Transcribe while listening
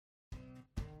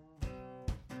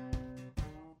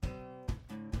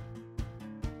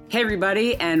Hey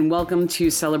everybody, and welcome to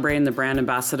Celebrating the Brand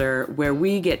Ambassador, where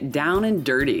we get down and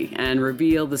dirty and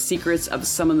reveal the secrets of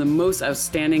some of the most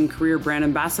outstanding career brand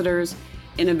ambassadors,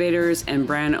 innovators, and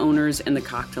brand owners in the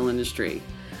cocktail industry.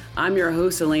 I'm your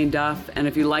host, Elaine Duff, and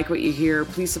if you like what you hear,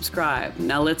 please subscribe.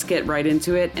 Now let's get right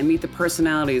into it and meet the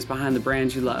personalities behind the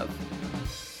brands you love.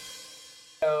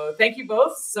 So thank you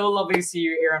both. So lovely to see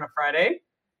you here on a Friday.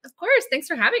 Of course. Thanks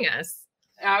for having us.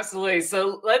 Absolutely.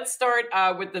 So let's start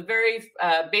with the very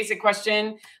basic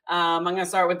question. I'm going to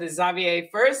start with the Xavier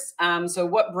first. So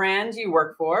what brand do you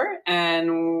work for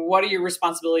and what are your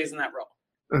responsibilities in that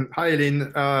role? Hi,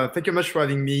 Elaine. Thank you much for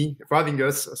having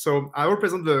us. So I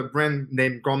represent the brand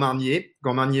named Grand Marnier.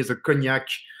 Grand Marnier is a cognac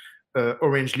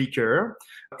orange liqueur.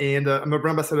 And I'm a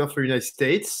brand ambassador for the United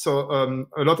States. So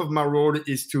a lot of my role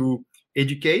is to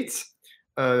educate,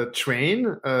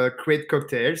 train, create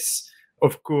cocktails,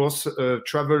 of course,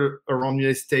 travel around the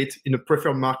United States in a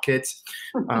preferred market,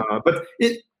 but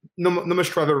no much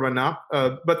travel right now.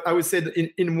 But I would say that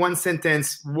in one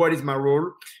sentence, what is my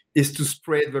role is to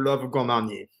spread the love of Grand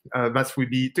Marnier. That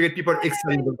would be to get people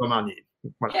excited about Grand Marnier.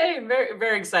 Voilà. Yay, very,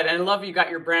 very excited. I love you got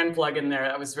your brand plug in there.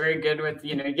 That was very good with,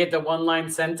 you get the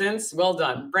one-line sentence. Well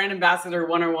done. Brand Ambassador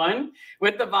 101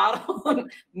 with the bottle.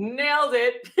 Nailed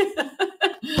it.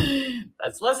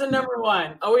 That's lesson number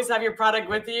one. Always have your product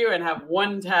with you and have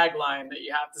one tagline that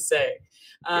you have to say.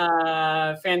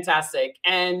 Fantastic.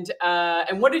 And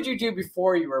what did you do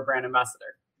before you were a brand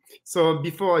ambassador? So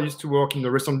before I used to work in the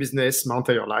restaurant business my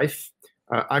entire life.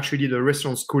 Actually did a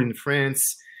restaurant school in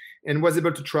France, and was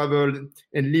able to travel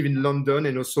and live in London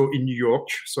and also in New York.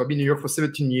 So I've been in New York for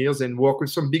 17 years and worked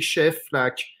with some big chefs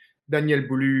like Daniel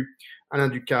Boulud, Alain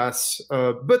Ducasse,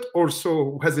 but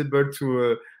also was able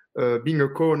to being a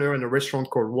co-owner in a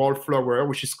restaurant called Wallflower,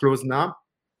 which is closed now,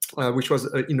 which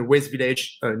was in the West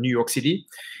Village, New York City,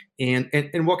 and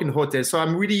work in hotels. So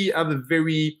I'm really have a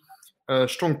very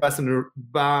strong passion in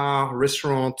bar,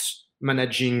 restaurant,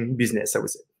 managing business, I would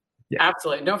say. Yeah.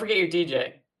 Absolutely. Don't forget your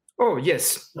DJ. Oh,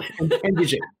 yes. And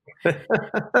DJ. For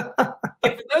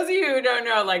those of you who don't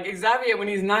know, like Xavier, when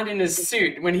he's not in his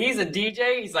suit, when he's a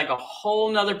DJ, he's like a whole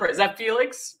nother person. Is that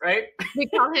Felix, right? We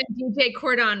call him DJ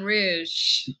Cordon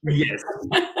Rouge. Yes.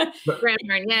 Grand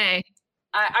Marnier.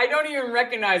 I don't even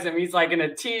recognize him. He's like in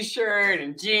a t-shirt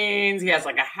and jeans. He has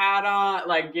like a hat on,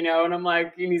 and I'm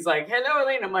like, and he's like, hello,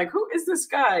 Elaine. I'm like, who is this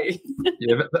guy?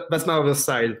 Yeah, that's my other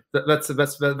side. That's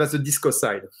the disco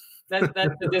side. That's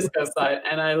the disco side,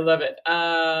 and I love it.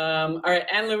 All right,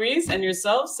 Anne Louise and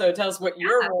yourself. So tell us what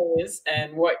your role is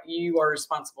and what you are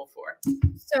responsible for.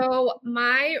 So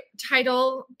my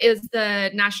title is the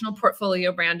National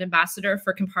Portfolio Brand Ambassador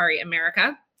for Campari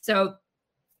America. So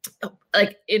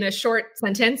like in a short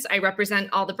sentence, I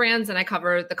represent all the brands and I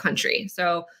cover the country.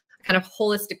 So kind of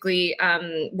holistically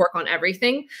work on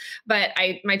everything. But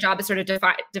my job is sort of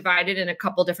divided in a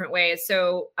couple different ways.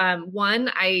 So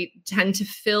one, I tend to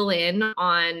fill in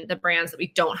on the brands that we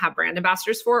don't have brand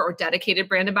ambassadors for or dedicated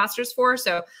brand ambassadors for.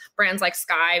 So brands like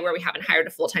Sky, where we haven't hired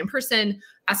a full-time person,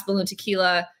 Espolòn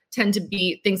Tequila, tend to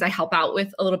be things I help out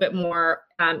with a little bit more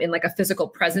in like a physical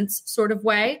presence sort of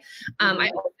way. I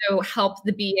also help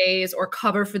the BAs or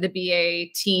cover for the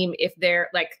BA team if they're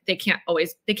like, they can't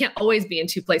always be in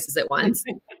two places at once,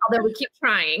 although we keep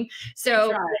trying.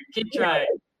 So keep trying.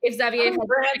 If Xavier, how many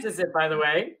brands is it, by the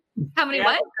way? How many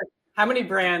what? How many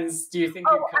brands do you think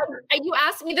you cover? You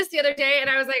asked me this the other day and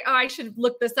I was like, I should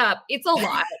look this up. It's a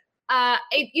lot.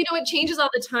 It changes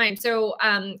all the time. So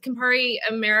Campari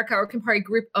America or Campari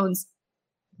Group owns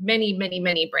many, many,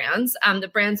 many brands. The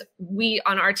brands we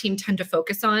on our team tend to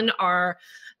focus on are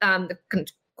the kind of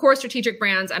core strategic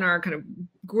brands and our kind of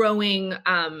growing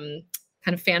kind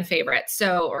of fan favorites,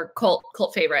 or cult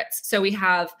favorites. So we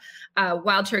have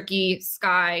Wild Turkey,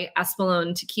 Sky,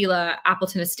 Espolòn Tequila,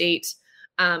 Appleton Estate,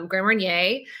 Grand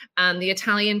Marnier, the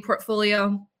Italian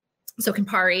portfolio. So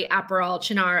Campari, Aperol,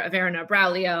 Cynar, Averna,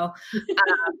 Braulio.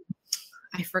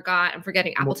 I'm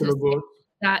forgetting Appleton Estate.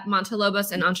 That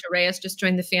Montelobos and Ancho Reyes just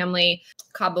joined the family.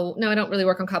 Cabo, no, I don't really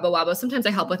work on Cabo Wabo. Sometimes I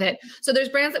help with it. So there's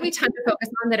brands that we tend to focus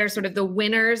on that are sort of the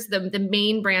winners, the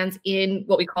main brands in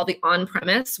what we call the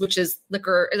on-premise, which is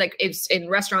liquor, like it's in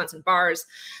restaurants and bars.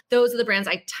 Those are the brands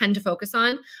I tend to focus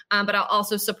on, but I'll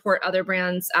also support other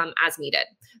brands as needed.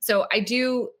 So I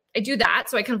do that.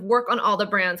 So I kind of work on all the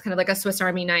brands, kind of like a Swiss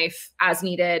Army knife as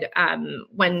needed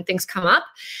when things come up.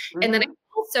 Mm-hmm. And then I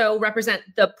also represent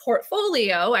the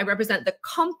portfolio. I represent the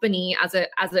company as a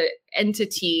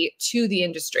entity to the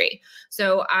industry.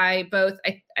 So I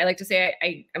like to say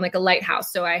I'm like a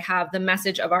lighthouse. So I have the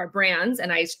message of our brands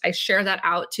and I share that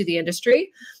out to the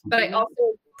industry, but I also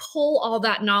pull all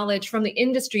that knowledge from the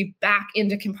industry back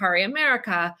into Campari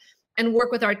America and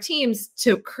work with our teams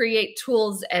to create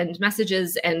tools and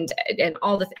messages and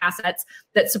all the assets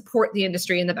that support the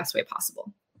industry in the best way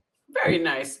possible. Very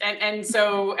nice. And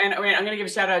so I'm going to give a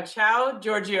shout out. Ciao,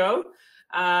 Giorgio,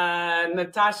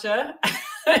 Natasha.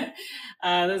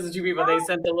 Those are two people. They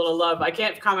sent a little love. I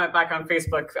can't comment back on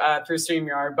Facebook through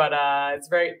StreamYard, but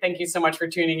thank you so much for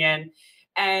tuning in.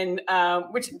 And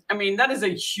that is a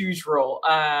huge role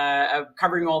of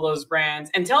covering all those brands.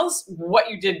 And tell us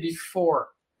what you did before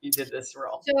you did this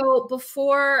role. So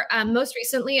before, most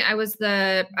recently, I was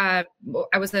the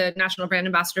national brand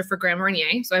ambassador for Grand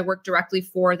Marnier. So I worked directly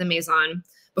for the Maison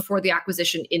before the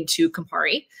acquisition into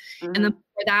Campari. Mm-hmm. And then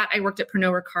before that, I worked at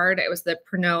Pernod Ricard. I was the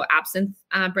Pernod Absinthe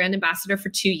brand ambassador for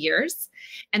 2 years.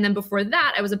 And then before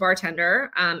that, I was a bartender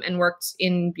and worked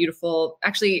in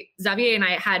actually, Xavier and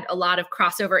I had a lot of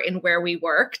crossover in where we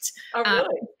worked. Oh,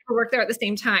 really? We worked there at the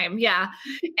same time. Yeah.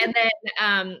 And then,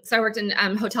 so I worked in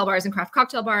hotel bars and craft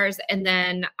cocktail bars. And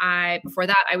then before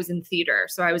that, I was in theater.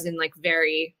 So I was in like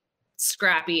very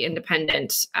scrappy,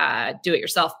 independent,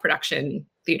 do-it-yourself production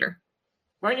theater.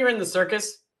 Weren't you in the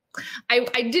circus? I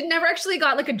never actually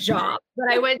got like a job,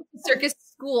 but I went to circus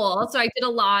school. So I did a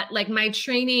lot. Like my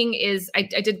training is, I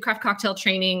did craft cocktail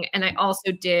training. And I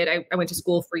also I went to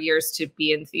school for years to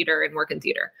be in theater and work in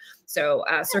theater. So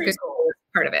circus school was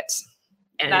part of it.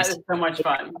 And that is so much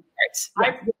fun.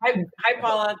 Yeah. Hi,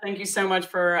 Paula. Thank you so much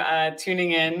for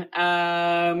tuning in.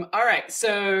 All right.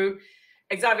 So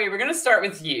Xavier, we're going to start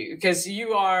with you because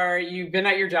you've been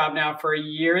at your job now for 1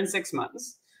 year and 6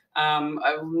 months.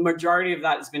 A majority of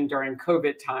that has been during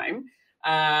COVID time.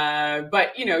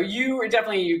 But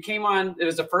you came on,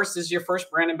 this is your first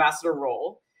brand ambassador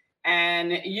role.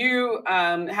 And you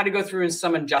had to go through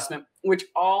some adjustment, which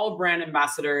all brand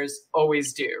ambassadors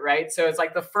always do, right? So it's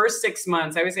like the first 6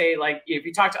 months, I would say, like, if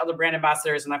you talk to other brand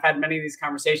ambassadors, and I've had many of these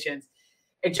conversations,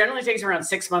 it generally takes around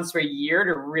 6 months to a year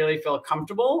to really feel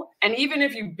comfortable. And even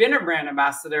if you've been a brand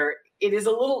ambassador, it is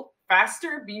a little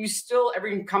faster, but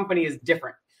every company is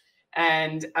different.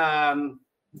 And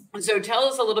so tell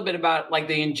us a little bit about like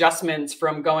the adjustments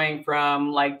from going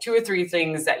from like 2 or 3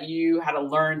 things that you had to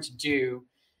learn to do,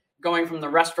 going from the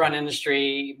restaurant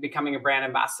industry, becoming a brand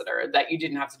ambassador that you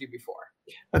didn't have to do before.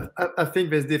 I think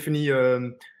there's definitely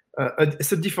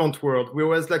it's a different world. We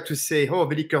always like to say, the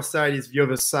liquor side is the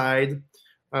other side,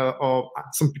 or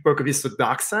some people call this the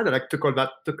dark side. I like to call it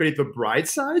the bright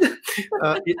side,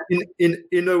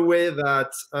 in a way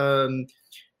that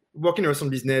working in a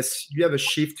restaurant business, you have a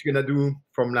shift you're gonna do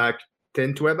from like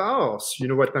 10, 12 hours. You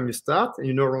know what time you start and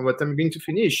you know around what time you're going to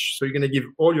finish. So you're gonna give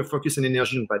all your focus and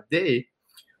energy on that day.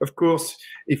 Of course,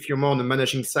 if you're more on the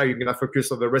managing side, you're gonna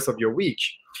focus on the rest of your week.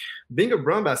 Being a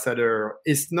brand ambassador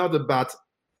is not about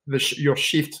your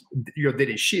shift, your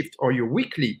daily shift or your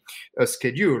weekly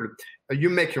schedule. You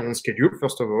make your own schedule,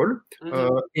 first of all.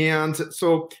 Mm-hmm. And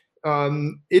so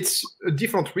it's a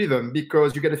different rhythm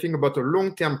because you got to think about a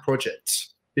long-term project,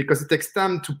 because it takes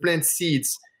time to plant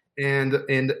seeds and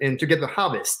to get the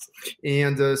harvest.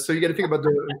 And so you got to think about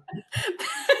the...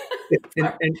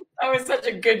 that was such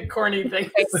a good corny thing.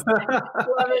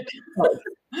 Love it.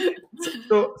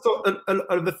 So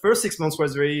the first 6 months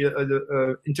was very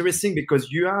interesting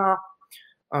because you are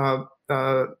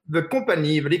the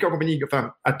company, the liquor company,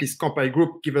 at least Campari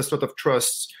Group, give us a lot of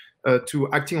trust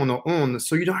to acting on our own.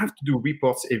 So you don't have to do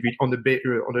reports on a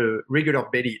regular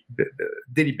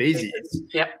daily basis.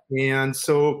 Yep. And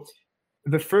so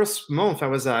the first month I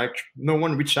was like, no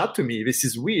one reached out to me. This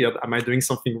is weird. Am I doing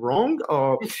something wrong?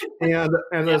 And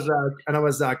I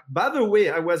was like, by the way,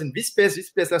 I was in this place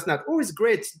last night. Oh, it's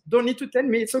great. Don't need to tell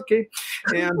me. It's okay.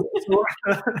 And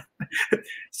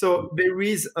so there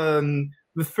is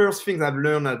the first things I've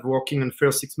learned at working in the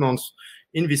first 6 months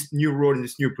in this new role, in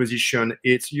this new position,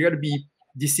 it's you got to be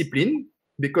disciplined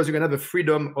because you're gonna have the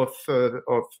freedom of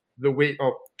the way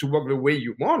to work the way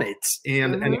you want it,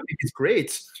 and I think it's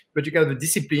great. But you got the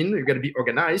discipline. You got to be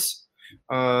organized.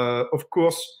 Of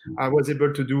course, I was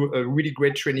able to do a really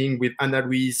great training with Anne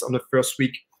Louise on the first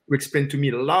week, who explained to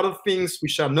me a lot of things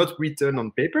which are not written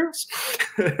on papers.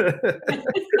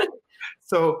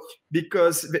 So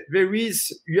because there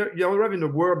is you arrive in a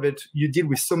world that you deal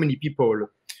with so many people.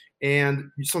 And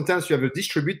sometimes you have a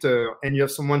distributor and you have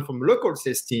someone from local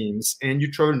sales teams and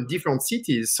you travel in different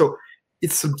cities. So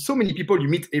it's so many people you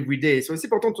meet every day. So it's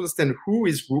important to understand who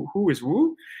is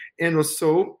who, and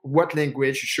also what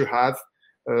language you should have,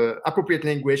 appropriate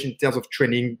language in terms of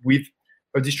training with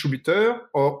a distributor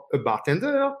or a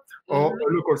bartender or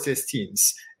local sales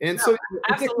teams. And no, so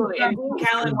absolutely. And Dean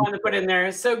Callan wanted to put in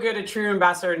there, so good a true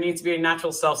ambassador needs to be a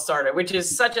natural self-starter, which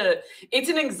is it's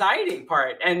an anxiety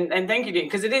part. And thank you, Dean,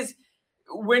 because it is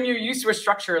when you're used to a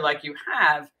structure like you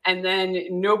have, and then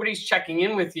nobody's checking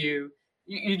in with you,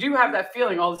 you do have that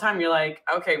feeling all the time. You're like,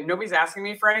 okay, nobody's asking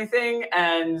me for anything.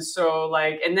 And so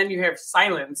and then you have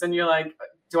silence and you're like,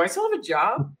 do I still have a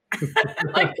job?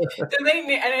 and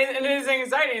it is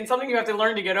anxiety and something you have to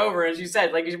learn to get over. As you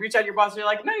said, you reach out to your boss, you're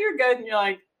like, no, you're good. And you're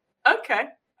like, okay,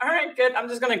 all right, good. I'm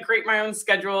just going to create my own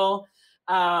schedule.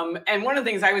 And one of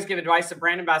the things I always give advice to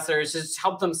brand ambassadors is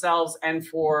help themselves and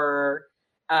for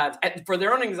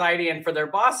their own anxiety and for their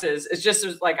bosses. It's just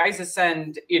I just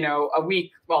send, a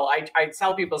week. Well, I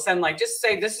tell people just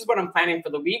say, this is what I'm planning for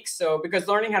the week. So because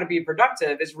learning how to be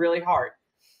productive is really hard.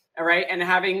 All right. And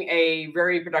having a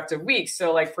very productive week.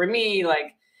 So for me,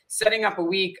 setting up a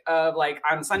week of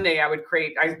on Sunday,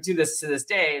 I do this to this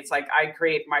day. It's I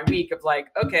create my week of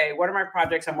okay, what are my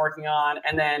projects I'm working on?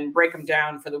 And then break them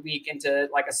down for the week into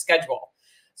a schedule.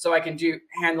 So I can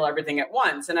handle everything at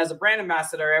once. And as a brand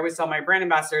ambassador, I always tell my brand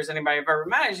ambassadors, anybody I've ever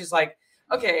managed, is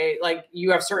okay,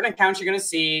 you have certain accounts you're going to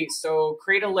see. So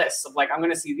create a list of I'm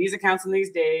going to see these accounts in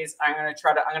these days. I'm going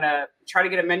to try to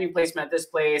get a menu placement at this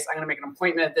place. I'm going to make an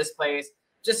appointment at this place.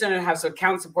 Just going to have some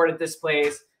account support at this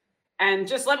place. And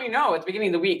just let me know at the beginning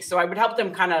of the week. So I would help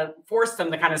them force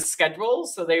them to schedule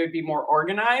so they would be more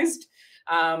organized.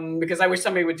 Because I wish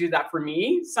somebody would do that for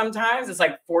me. Sometimes it's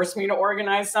force me to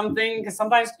organize something, because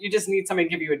sometimes you just need somebody to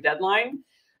give you a deadline.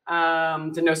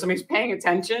 To know somebody's paying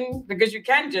attention, because you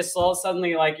can just all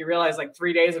suddenly you realize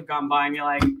 3 days have gone by and you're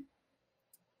like,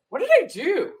 what did I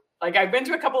do? I've been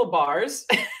to a couple of bars.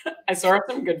 I saw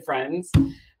some good friends.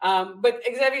 But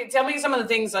Xavier, tell me some of the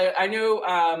things. I know,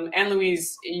 Anne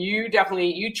Louise, you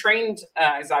trained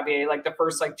Xavier the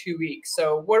first 2 weeks.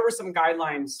 So what were some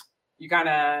guidelines you kind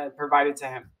of provided to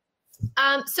him?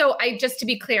 So just to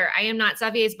be clear, I am not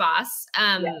Xavier's boss.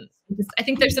 Yes. I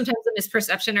think there's sometimes a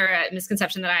misperception or a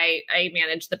misconception that I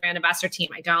manage the brand ambassador team.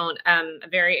 I don't. A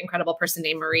very incredible person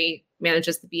named Marie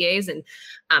manages the BAs and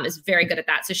is very good at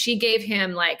that. So she gave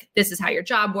him this is how your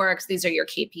job works. These are your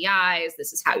KPIs.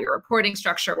 This is how your reporting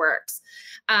structure works.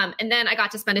 And then I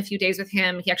got to spend a few days with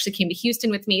him. He actually came to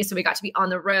Houston with me. So we got to be on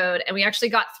the road, and we actually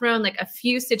got thrown a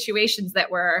few situations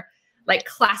that were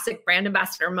classic brand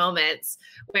ambassador moments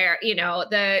where,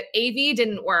 the AV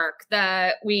didn't work.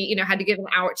 We had to give an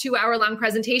 2-hour long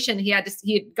presentation. He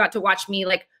got to watch me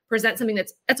present something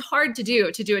that's hard to do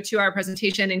a 2-hour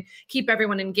presentation and keep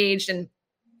everyone engaged. And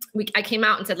I came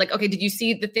out and said okay, did you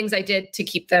see the things I did to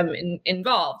keep them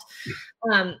involved?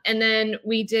 And then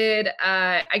we did,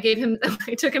 I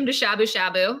took him to Shabu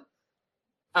Shabu.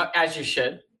 As you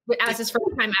should. As his first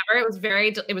time ever.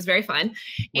 It was very fun.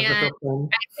 And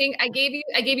I think I gave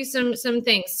you some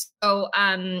things. So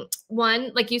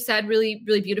one, like you said, really,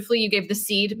 really beautifully, you gave the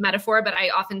seed metaphor, but I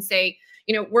often say,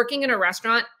 working in a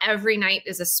restaurant every night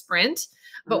is a sprint,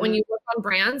 but when you work on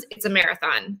brands, it's a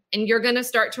marathon, and you're going to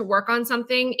start to work on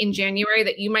something in January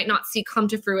that you might not see come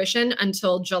to fruition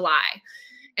until July.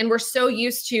 And we're so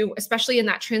used to, especially in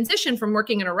that transition from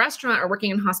working in a restaurant or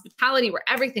working in hospitality, where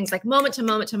everything's moment to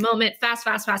moment to moment, fast.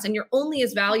 And you're only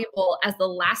as valuable as the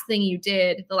last thing you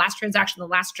did, the last transaction, the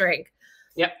last drink.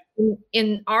 Yep.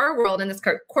 In our world, in this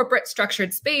corporate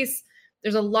structured space,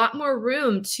 there's a lot more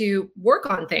room to work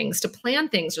on things, to plan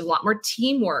things. There's a lot more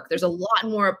teamwork. There's a lot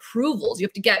more approvals. You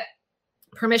have to get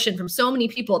permission from so many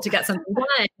people to get something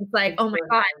done. It's oh my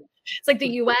God. It's the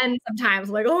UN sometimes.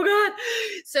 Oh God.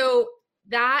 So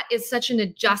that is such an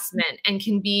adjustment and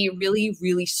can be really,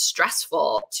 really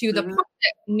stressful to the point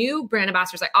that new brand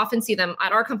ambassadors, I often see them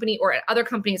at our company or at other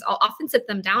companies. I'll often sit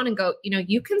them down and go,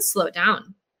 you can slow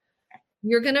down.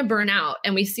 You're going to burn out.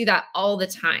 And we see that all the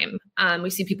time.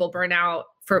 We see people burn out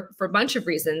for a bunch of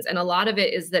reasons. And a lot of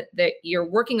it is that you're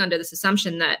working under this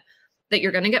assumption that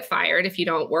you're going to get fired if you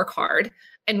don't work hard.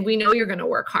 And we know you're going to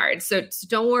work hard. So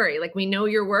don't worry. We know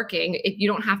you're working. You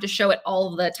don't have to show it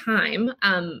all the time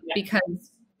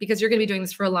because you're going to be doing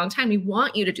this for a long time. We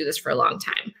want you to do this for a long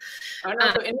time. I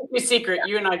know. Industry secret.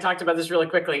 You and I talked about this really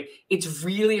quickly. It's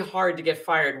really hard to get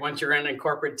fired once you're in a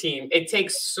corporate team. It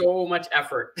takes so much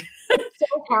effort.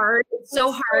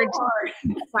 So hard to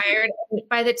get fired.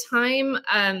 By the time,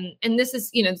 and this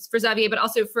is, for Xavier, but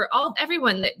also for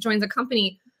everyone that joins a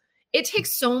company, it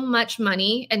takes so much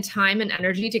money and time and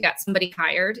energy to get somebody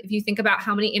hired. If you think about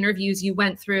how many interviews you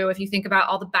went through, if you think about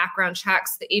all the background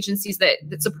checks, the agencies that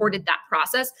supported that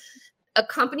process, a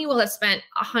company will have spent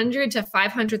 $100,000 to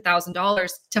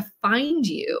 $500,000 to find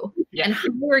you. and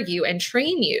hire you and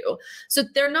train you. So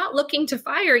they're not looking to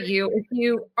fire you if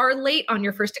you are late on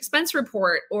your first expense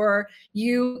report, or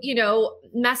you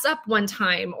mess up one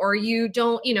time, or you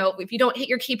don't, if you don't hit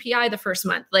your KPI the first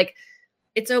month. Like,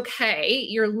 it's okay.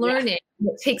 You're learning.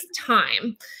 It takes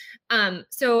time.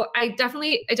 So I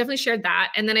definitely shared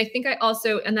that. And then I think I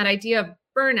also, and that idea of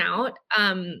burnout,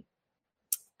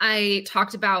 I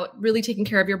talked about really taking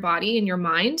care of your body and your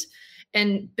mind,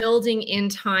 and building in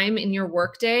time in your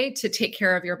workday to take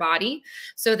care of your body,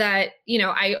 so that,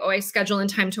 I always schedule in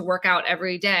time to work out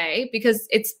every day, because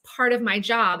it's part of my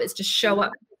job is to show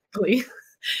up quickly.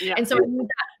 Yeah. And so I need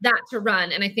that to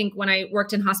run. And I think when I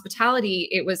worked in hospitality,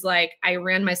 it was like I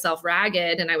ran myself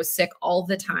ragged, and I was sick all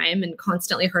the time and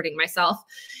constantly hurting myself.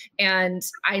 And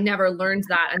I never learned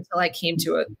that until I came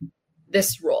to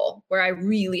this role, where I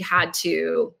really had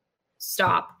to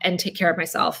stop and take care of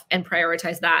myself and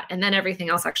prioritize that. And then everything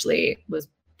else actually was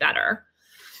better.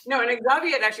 No, and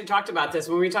Xavier had actually talked about this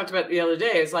when we talked about it the other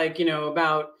day. It's like,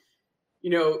 about,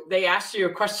 they asked you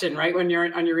a question, right, when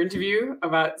you're on your interview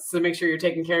about, to make sure you're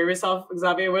taking care of yourself.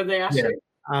 Xavier, what did they ask you?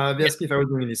 They asked me if I was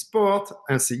doing any sport,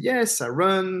 and I said, yes, I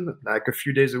run like a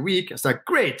few days a week. I was like,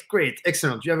 great,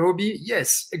 excellent. Do you have a hobby?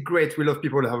 Yes, great. We love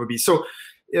people that have a hobby. So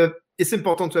it's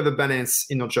important to have a balance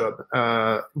in our job.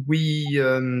 And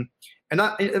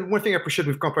one thing I appreciate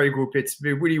with Campari Group, it's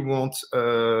they really want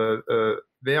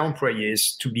their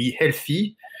employees to be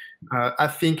healthy. I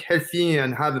think healthy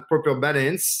and have a proper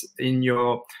balance in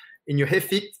your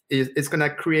ethic is going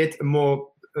to create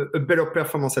a better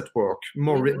performance at work,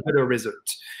 better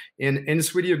results. And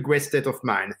it's really a great state of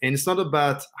mind. And it's not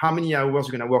about how many hours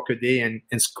you're going to work a day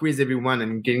and squeeze everyone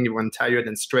and getting everyone tired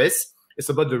and stressed. It's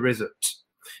about the result.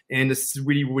 And it's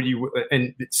really, really,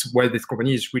 and it's why this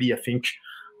company is really, I think,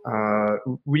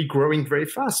 really growing very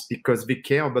fast, because they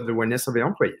care about the wellness of their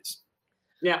employees.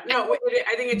 Yeah, no,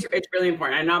 I think it's really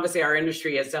important. And obviously our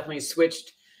industry has definitely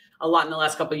switched a lot in the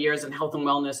last couple of years, and health and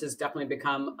wellness has definitely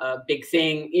become a big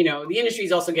thing. The industry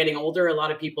is also getting older. A lot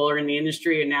of people are in the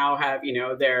industry and now have,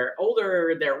 they're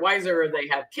older, they're wiser, they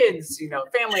have kids,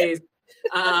 families.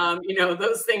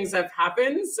 Those things have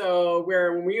happened. So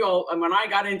when I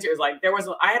got into it, it was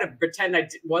like, I had to pretend I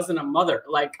wasn't a mother.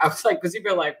 Like, I was like, because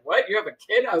people are like, what, you have a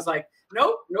kid? I was like,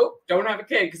 nope, don't have a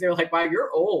kid. Because they were like, wow,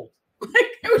 you're old.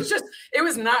 Like, it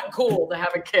was not cool to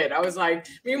have a kid. I was like,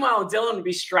 meanwhile, Dylan would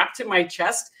be strapped to my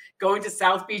chest going to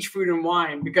South Beach Food and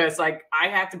Wine, because like I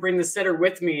had to bring the sitter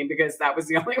with me, because that was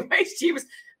the only way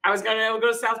I was going to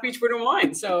go to South Beach Food and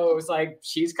Wine. So it was like,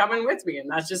 she's coming with me, and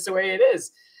that's just the way it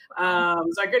is. So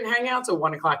I couldn't hang out till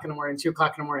 1 o'clock in the morning, 2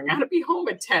 o'clock in the morning. I had to be home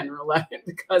at 10 or 11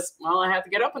 because, I had to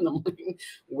get up in the morning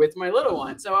with my little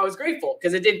one. So I was grateful,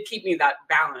 because it did keep me that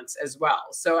balance as well.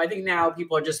 So I think now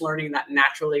people are just learning that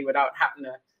naturally without having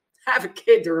to have a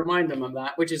kid to remind them of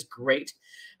that, which is great.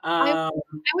 I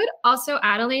would also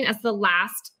add, Elaine, as the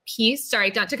last piece,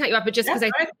 sorry, not to cut you off, but just because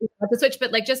I have to switch,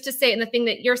 but like just to say, and the thing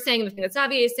that you're saying, the thing that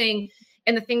Xavier is saying,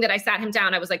 and the thing that I sat him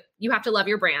down, I was like, you have to love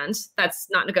your brand. That's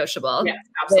not negotiable. Yes,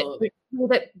 absolutely.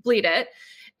 But bleed it.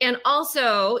 And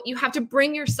also you have to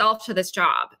bring yourself to this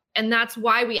job. And that's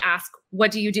why we ask,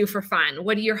 what do you do for fun?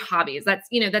 What are your hobbies?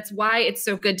 That's why it's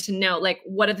so good to know, like,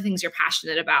 what are the things you're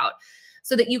passionate about,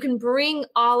 so that you can bring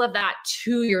all of that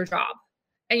to your job.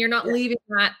 And you're not leaving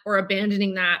that or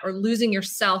abandoning that or losing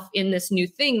yourself in this new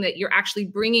thing that you're actually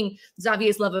bringing.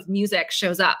 Xavier's love of music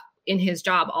shows up in his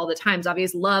job all the time.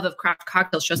 Xavier's love of craft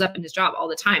cocktails shows up in his job all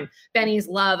the time. Benny's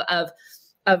love of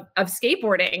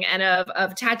skateboarding and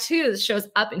of tattoos shows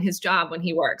up in his job when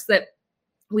he works. That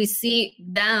we see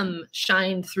them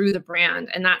shine through the brand,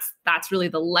 and that's really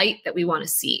the light that we want to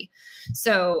see.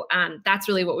 So that's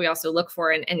really what we also look for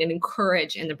and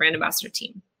encourage in the brand ambassador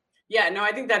team. Yeah, no,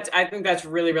 I think that's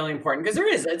really, really important, because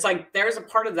it's like there's a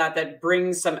part of that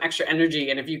brings some extra energy,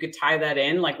 and if you could tie that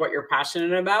in, like what you're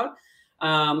passionate about,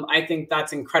 I think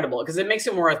that's incredible, because it makes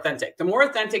it more authentic. The more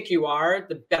authentic you are,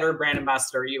 the better brand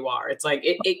ambassador you are. It's like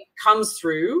it comes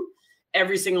through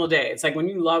every single day. It's like when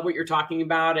you love what you're talking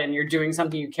about and you're doing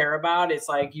something you care about, it's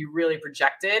like you really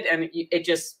project it, and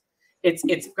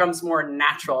it becomes more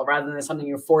natural rather than something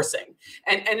you're forcing.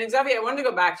 And Xavier, I wanted to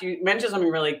go back to, you mentioned something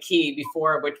really key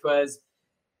before, which was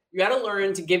you got to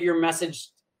learn to give your message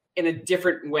in a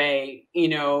different way,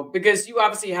 because you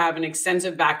obviously have an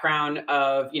extensive background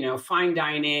of, fine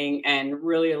dining and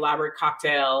really elaborate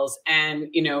cocktails, and,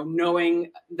 knowing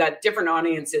that different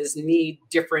audiences need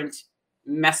different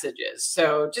messages.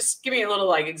 So just give me a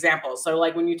little example. So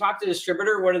when you talk to a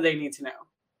distributor, what do they need to know?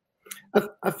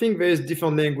 I think there is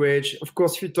different language. Of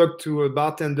course, if you talk to a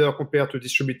bartender compared to a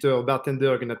distributor, a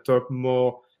bartender are going to talk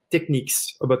more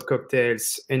techniques about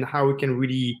cocktails and how we can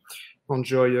really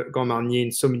enjoy Grand Marnier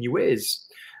in so many ways.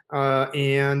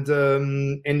 And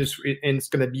it's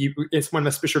going to be, it's one of my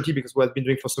specialty because what I've been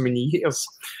doing for so many years.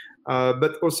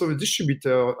 But also the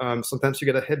distributor, sometimes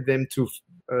you got to help them to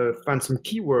find some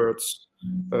keywords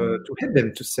to help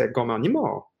them to sell Grand Marnier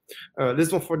more.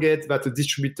 Let's not forget that a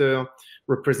distributor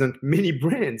represents many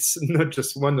brands, not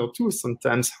just one or two,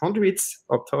 sometimes hundreds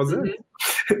or thousands.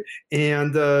 Mm-hmm.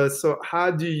 And so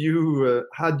how do you,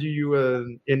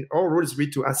 and our role is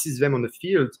really to assist them on the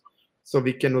field so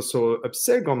we can also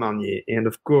upsell Grand Marnier. And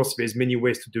of course, there's many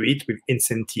ways to do it with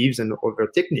incentives and other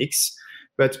techniques,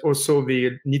 but also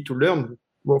they need to learn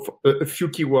a few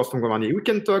keywords from Grand Marnier. We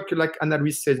can talk, like Anne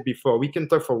Louise said before, we can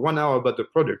talk for 1 hour about the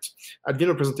product. At the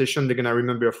end of the presentation, they're going to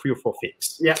remember 3 or 4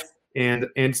 things. Yeah. And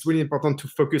it's really important to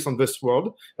focus on this word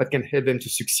that can help them to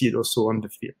succeed also on the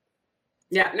field.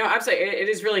 Yeah, no, absolutely. It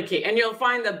is really key. And you'll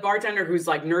find the bartender who's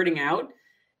like nerding out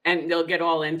and they'll get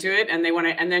all into it. And they want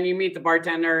to, and then you meet the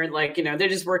bartender, like, you know, they're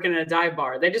just working at a dive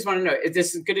bar. They just want to know, is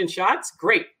this good in shots?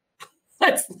 Great.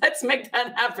 Let's make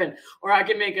that happen. Or I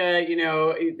can make a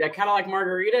Cadillac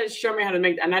margarita. Show me how to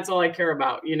make that. And that's all I care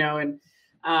about, you know, and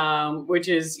which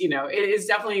is, you know, it is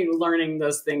definitely learning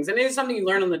those things. And it is something you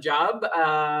learn on the job.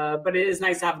 But it is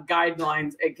nice to have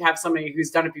guidelines, have somebody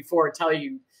who's done it before tell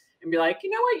you and be like, you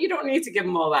know what, you don't need to give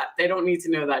them all that. They don't need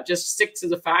to know that. Just stick to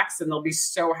the facts and they'll be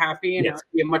so happy and it'll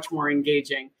be much more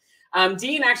engaging.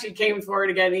 Dean actually came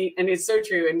forward again, and it's so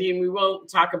true. And Dean, we will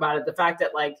talk about it. The fact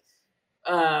that like,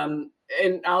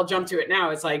 and I'll jump to it now.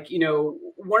 It's like, you know,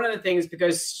 one of the things,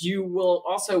 because you will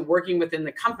also working within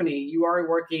the company, you are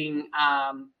working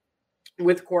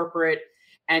with corporate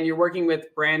and you're working with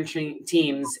brand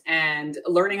teams, and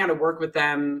learning how to work with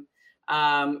them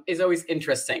is always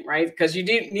interesting, right? Because you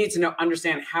do need to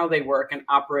understand how they work and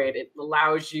operate. It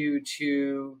allows you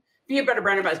to be a better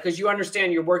brand ambassador because you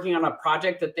understand you're working on a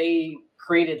project that they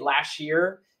created last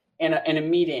year in a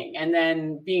meeting, and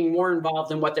then being more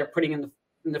involved in what they're putting in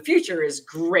the future is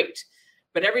great.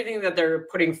 But everything that they're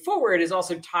putting forward is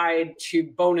also tied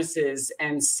to bonuses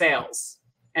and sales.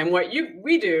 And what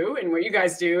we do and what you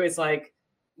guys do is like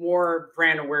more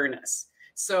brand awareness.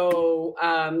 So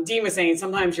Dean was saying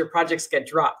sometimes your projects get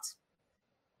dropped,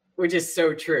 which is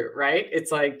so true, right?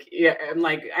 It's like, yeah, I'm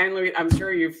like, Anne Louise, I'm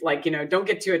sure you've like, you know, don't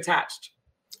get too attached.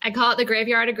 I call it the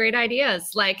graveyard of great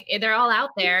ideas. Like they're all out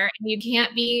there and you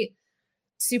can't be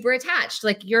super attached.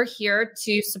 Like you're here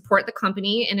to support the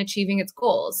company in achieving its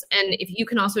goals. And if you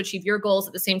can also achieve your goals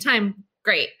at the same time,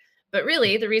 great. But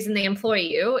really the reason they employ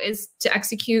you is to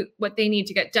execute what they need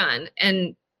to get done.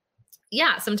 And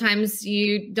yeah, sometimes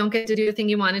you don't get to do the thing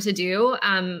you wanted to do.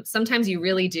 Sometimes you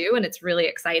really do, and it's really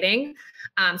exciting.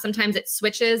 Sometimes it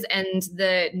switches and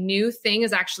the new thing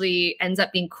is actually ends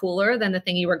up being cooler than the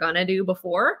thing you were going to do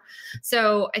before.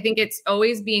 So I think it's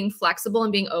always being flexible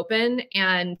and being open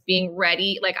and being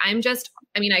ready. Like I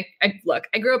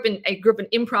grew up in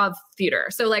improv theater.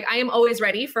 So like, I am always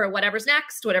ready for whatever's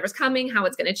next, whatever's coming, how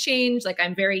it's going to change. Like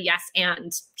I'm very yes,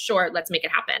 and sure, let's make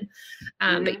it happen.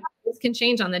 But this can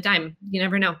change on the dime. You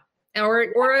never know. Or a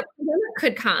pandemic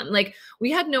could come. Like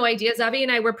we had no idea. Xavier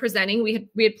and I were presenting. We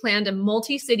had planned a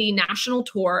multi-city national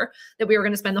tour that we were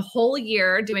going to spend the whole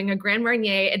year doing a Grand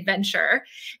Marnier adventure.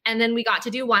 And then we got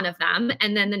to do one of them.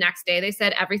 And then the next day they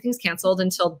said everything's canceled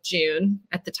until June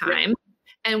at the time. Yeah.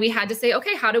 And we had to say,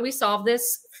 okay, how do we solve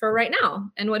this for right now?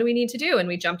 And what do we need to do? And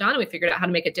we jumped on and we figured out how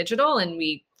to make it digital, and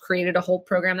we created a whole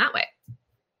program that way.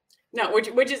 No, which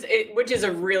is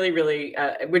a really, really,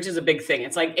 which is a big thing.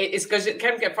 It's like, it's because it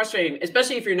can get frustrating,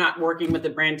 especially if you're not working with the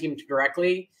brand team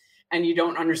directly and you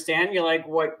don't understand. You're like,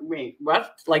 what?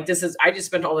 Like I just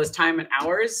spent all this time and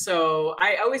hours. So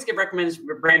I always give recommendations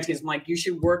for brand teams. I'm like, you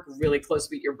should work really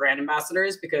closely with your brand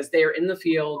ambassadors because they are in the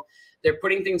field, they're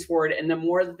putting things forward. And the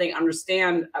more that they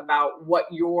understand about what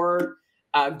your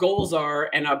goals are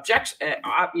and objects,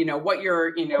 what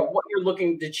you're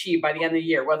looking to achieve by the end of the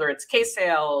year, whether it's case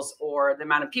sales or the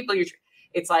amount of people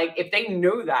it's like, if they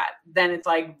know that, then it's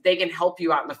like they can help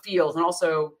you out in the field. And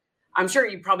also, I'm sure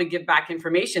you probably give back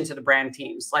information to the brand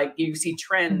teams. Like you see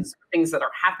trends, things that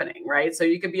are happening, right? So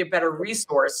you could be a better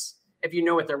resource if you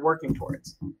know what they're working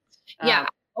towards. Yeah.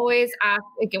 Always ask,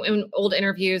 like in old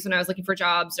interviews when I was looking for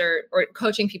jobs or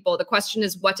coaching people, the question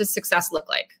is, what does success look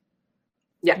like?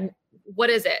 Yeah. What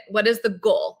is it? What is the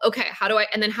goal? Okay. How do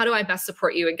I best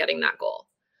support you in getting that goal?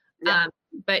 Yeah.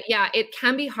 But yeah, it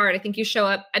can be hard. I think you show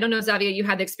up, I don't know, Xavier, you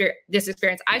had this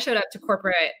experience. I showed up to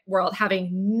corporate world having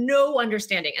no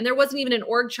understanding, and there wasn't even an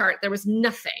org chart. There was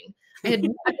nothing.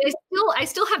 I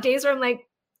still have days where I'm like,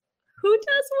 who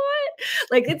does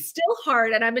what? Like, it's still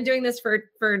hard. And I've been doing this for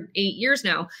 8 years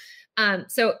now,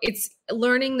 So it's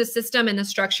learning the system and the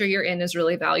structure you're in is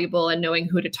really valuable, and knowing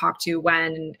who to talk to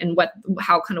when and what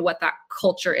that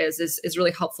culture is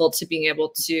really helpful to being able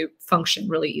to function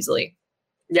really easily.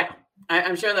 Yeah,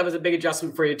 I'm sure that was a big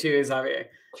adjustment for you too, Xavier.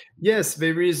 Yes,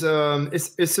 there is.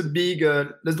 It's a big.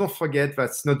 Let's not forget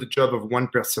that's not the job of one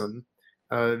person.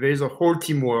 There is a whole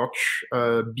teamwork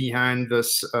behind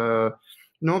this.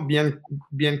 Behind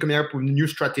coming up with new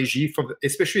strategy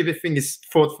especially everything is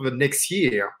thought for the next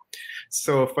year.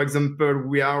 So, for example,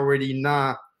 we are already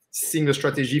now seeing the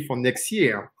strategy for next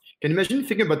year. Can you imagine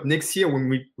thinking about next year when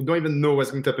we don't even know what's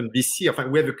going to happen this year?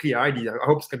 We have a clear idea. I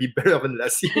hope it's going to be better than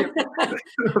last year.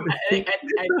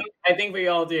 I think we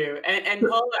all do. And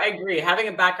Paul, I agree. Having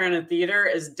a background in theater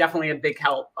is definitely a big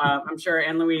help. I'm sure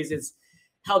Anne Louise has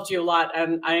helped you a lot.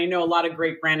 And I know a lot of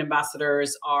great brand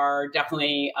ambassadors are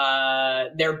definitely,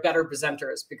 they're better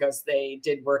presenters because they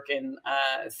did work in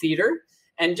theater.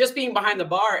 And just being behind the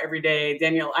bar every day,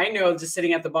 Daniel, I know just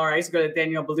sitting at the bar, I used to go to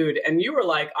Daniel Balud, and you were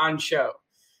like on show.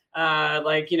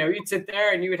 You'd sit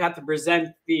there and you would have to present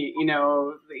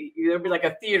there'd be like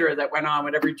a theater that went on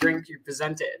with every drink you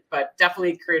presented, but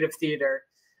definitely creative theater.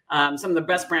 Some of the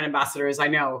best brand ambassadors I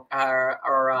know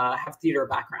have theater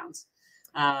backgrounds.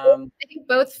 I think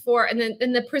both and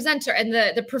the presenter and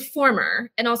the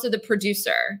performer and also the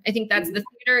producer. I think that's the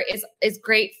theater is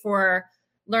great for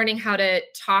learning how to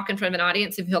talk in front of an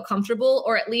audience and feel comfortable,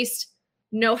 or at least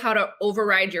know how to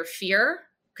override your fear.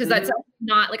 Because that's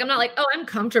not like, I'm not like, oh, I'm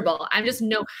comfortable. I just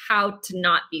know how to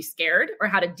not be scared or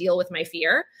how to deal with my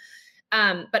fear.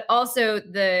 But also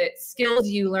the skills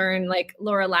you learn, like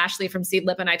Laura Lashley from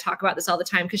Seedlip and I talk about this all the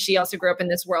time because she also grew up in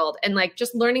this world, and like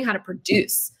just learning how to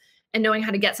produce and knowing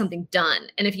how to get something done.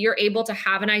 And if you're able to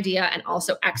have an idea and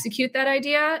also execute that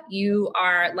idea, you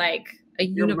are like a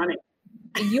unicorn.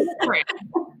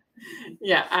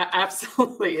 Yeah,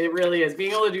 absolutely. It really is.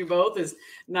 Being able to do both is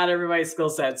not everybody's skill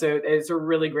set. So it's a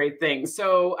really great thing.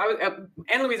 So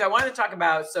Anne Louise, I wanted to talk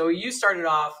about, so you started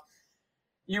off,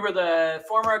 you were the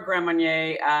former Grand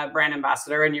Marnier brand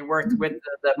ambassador, and you worked with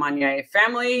the Marnier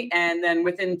family. And then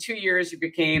within 2 years, you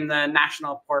became the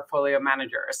national portfolio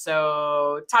manager.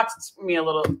 So talk to me a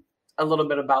little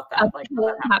bit about that. Like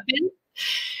what happened?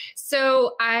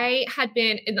 So I had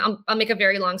been, and I'll make a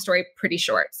very long story pretty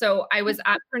short. So I was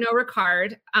at Pernod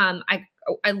Ricard.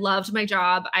 I loved my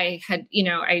job. I had,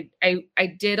 I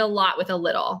did a lot with a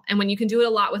little. And when you can do it a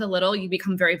lot with a little, you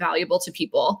become very valuable to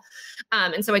people.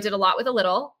 And so I did a lot with a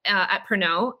little at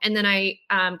Pernod. And then I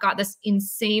got this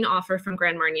insane offer from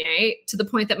Grand Marnier, to the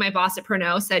point that my boss at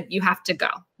Pernod said, you have to go.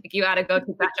 Like, you got to go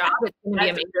take that job. It's going to be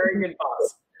amazing. Very good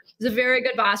boss. She's a very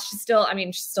good boss. She's still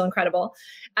incredible.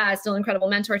 Still an incredible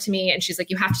mentor to me. And she's like,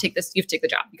 you have to take this. You have to take the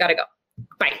job. You got to go.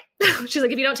 Bye. She's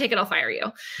like, if you don't take it, I'll fire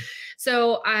you.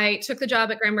 So I took the job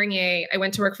at Grand Marnier. I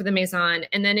went to work for the Maison.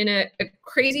 And then in a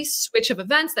crazy switch of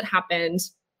events that happened,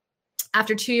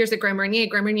 after 2 years at Grand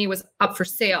Marnier was up for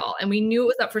sale. And we knew it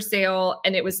was up for sale.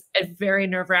 And it was a very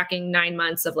nerve-wracking 9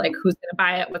 months of like, who's going to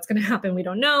buy it? What's going to happen? We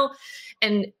don't know.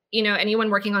 And, anyone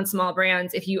working on small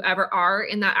brands, if you ever are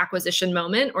in that acquisition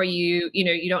moment, or you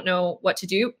don't know what to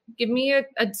do,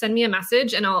 send me a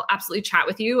message, and I'll absolutely chat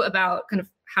with you about kind of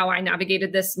how I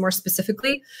navigated this more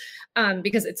specifically.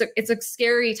 Because it's a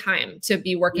scary time to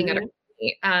be working at a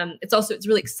company. It's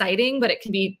really exciting, but it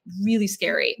can be really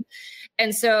scary.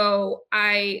 And so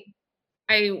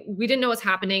we didn't know what's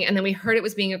happening. And then we heard it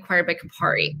was being acquired by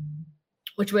Campari,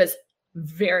 which was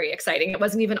very exciting. It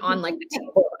wasn't even on like the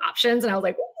table of options. And I was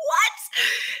like, what?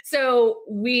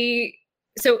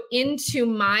 So into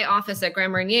my office at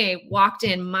Grand Marnier walked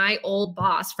in my old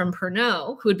boss from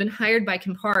Pernod, who had been hired by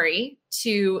Campari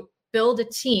to build a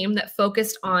team that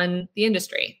focused on the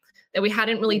industry, that we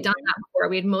hadn't really done that before.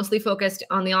 We had mostly focused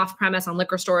on the off-premise, on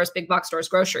liquor stores, big box stores,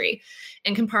 grocery.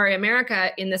 And Campari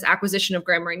America, in this acquisition of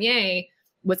Grand Marnier,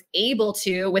 was able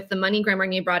to, with the money Grand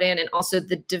Marnier brought in, and also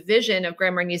the division of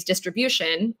Grand Marnier's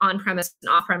distribution, on-premise and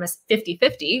off-premise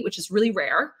 50-50, which is really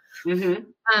rare.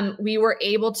 We were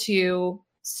able to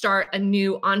start a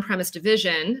new on-premise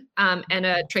division and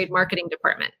a trade marketing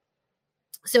department.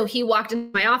 So he walked into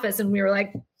my office and we were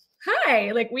like,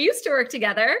 hi, like we used to work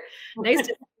together. Nice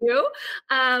to meet you.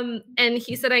 And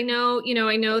he said, I know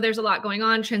there's a lot going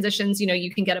on, transitions,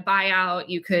 you can get a buyout,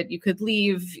 you could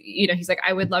leave, he's like,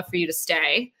 I would love for you to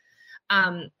stay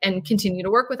and continue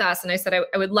to work with us. And I said,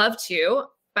 I would love to,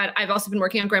 but I've also been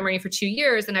working on Grand Marnier for 2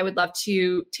 years and I would love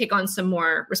to take on some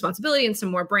more responsibility and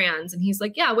some more brands. And he's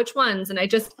like, yeah, which ones? And I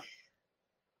just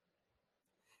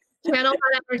channel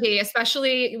that energy,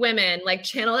 especially women, like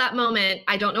channel that moment.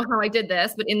 I don't know how I did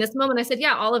this, but in this moment I said,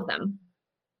 yeah, all of them.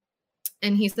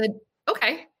 And he said,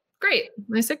 okay, great.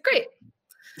 And I said, great.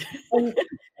 You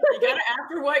got to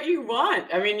ask for what you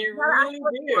want. I mean, you really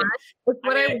do. It's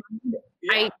what I wanted.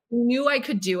 Yeah. I knew I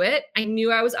could do it. I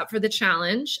knew I was up for the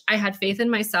challenge. I had faith in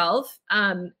myself.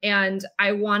 And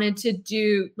I wanted to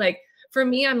do, like, for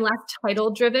me, I'm less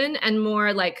title driven and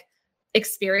more like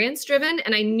experience driven.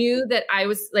 And I knew that I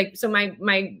was like, so my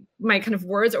kind of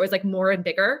words are always like more and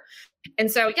bigger.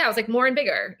 And so, yeah, I was like more and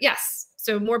bigger. Yes.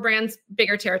 So more brands,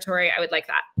 bigger territory. I would like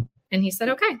that. And he said,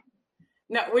 okay.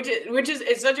 No, which is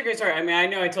it's such a great story. I mean, I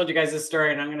know I told you guys this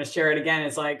story and I'm going to share it again.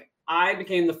 It's like, I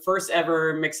became the first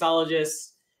ever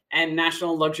mixologist and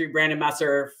national luxury brand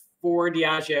ambassador for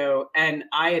Diageo. And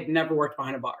I had never worked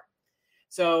behind a bar.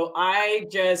 So I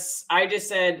just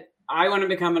said, I want to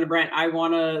become a brand. I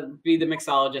want to be the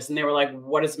mixologist. And they were like,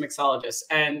 what is a mixologist?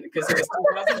 And because it was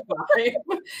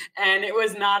 2005 and it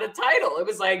was not a title. It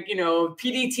was like,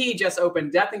 PDT just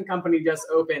opened, Death and Company just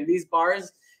opened. These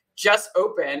bars just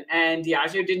opened, and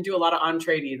Diageo didn't do a lot of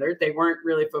on-trade either. They weren't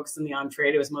really focused on the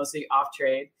on-trade. It was mostly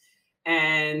off-trade.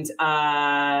 And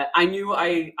I knew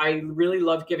I really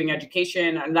loved giving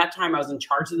education. And that time I was in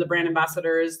charge of the brand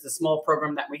ambassadors, the small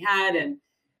program that we had.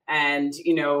 And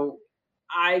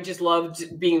I just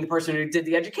loved being the person who did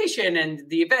the education and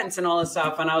the events and all this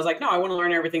stuff. And I was like, no, I want to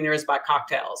learn everything there is about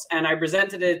cocktails. And I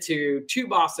presented it to two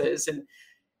bosses, and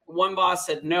one boss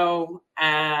said no.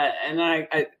 And then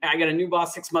I got a new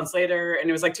boss 6 months later, and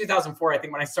it was like 2004, I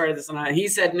think, when I started this. And he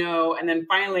said no. And then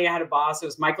finally I had a boss. It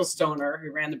was Michael Stoner,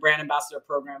 who ran the brand ambassador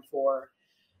program for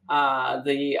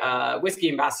the whiskey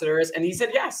ambassadors. And he said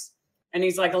yes. And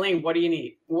he's like, Elaine, what do you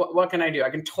need? What can I do? I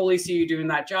can totally see you doing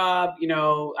that job. I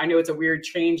know it's a weird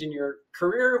change in your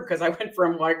career, because I went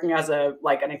from working as an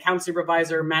account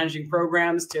supervisor, managing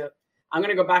programs, to I'm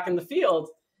going to go back in the field.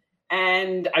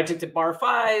 And I took to Bar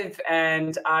 5,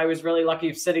 and I was really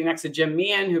lucky sitting next to Jim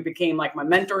Meehan, who became like my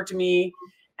mentor to me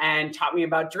and taught me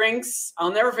about drinks.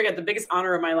 I'll never forget the biggest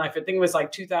honor of my life. I think it was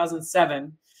like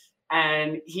 2007.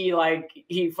 And he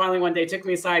finally one day took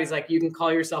me aside. He's like, you can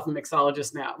call yourself a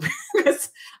mixologist now. Because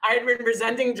I had been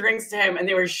presenting drinks to him and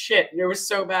they were shit. They were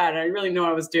so bad. And I really knew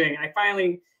what I was doing. And I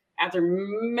finally, after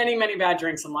many, many bad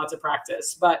drinks and lots of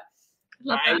practice, but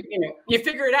you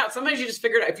figure it out. Sometimes you just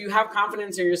figure it out. If you have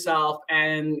confidence in yourself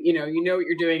and you know what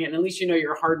you're doing, and at least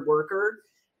you're a hard worker,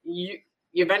 you'll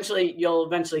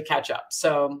eventually catch up.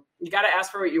 So you got to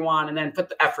ask for what you want and then put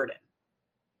the effort in.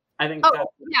 I think.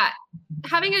 Yeah.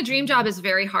 Having a dream job is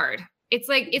very hard. It's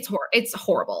like, it's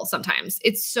horrible sometimes.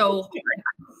 It's so hard.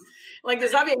 Like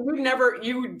Xavier,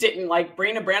 you didn't like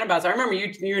bring a brand ambassador. I remember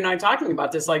you and I talking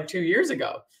about this like 2 years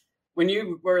ago when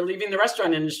you were leaving the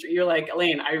restaurant industry. You're like,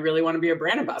 Elaine, I really want to be a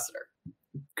brand ambassador.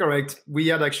 Correct. We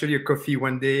had actually a coffee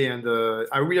one day, and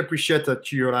I really appreciate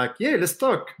that you're like, yeah, let's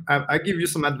talk. I give you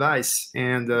some advice,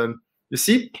 and you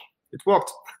see, it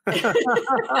worked. and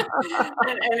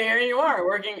here you are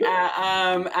working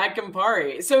at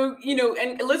Campari. So,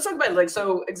 and let's talk about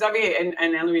so Xavier and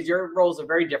Anne Louise, your roles are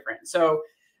very different. So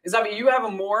Xavier, you have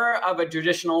a more of a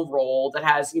traditional role that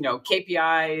has,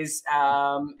 KPIs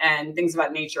and things of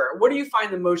that nature. What do you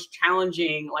find the most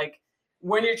challenging, like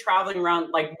when you're traveling around,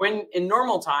 like when in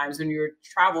normal times when you're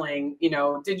traveling,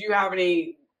 did you have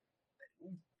any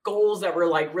goals that were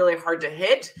like really hard to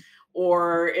hit?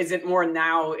 Or is it more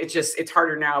now? It's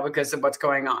harder now because of what's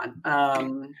going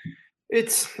on.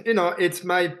 It's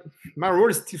my role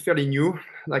is still fairly new.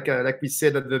 Like we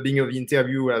said at the beginning of the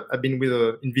interview, I've been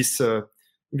in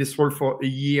this role for a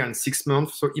year and 6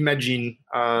 months. So imagine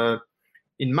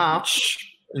in March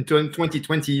in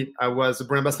 2020, I was a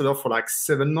brand ambassador for like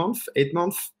 7 months, 8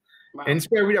 months, wow. And so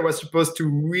I was supposed to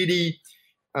really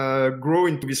grow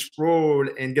into this role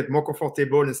and get more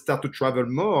comfortable and start to travel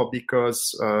more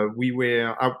because I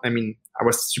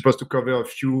was supposed to cover a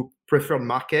few preferred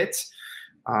markets,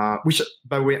 which,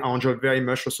 by the way, I enjoy very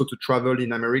much also to travel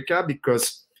in America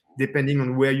because depending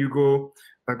on where you go,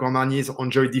 Grand Marnier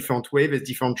enjoy different ways, there's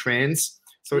different trends.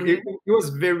 So it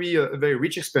was a very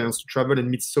rich experience to travel and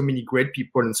meet so many great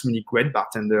people and so many great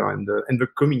bartenders and the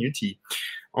community.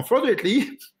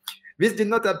 Unfortunately, this did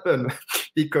not happen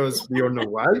because we all know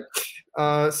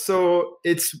why. So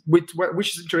it's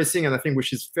which is interesting, and I think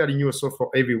which is fairly new also for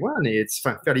everyone. It's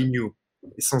fairly new.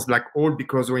 It sounds like old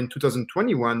because we're in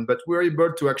 2021, but we're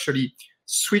able to actually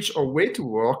switch our way to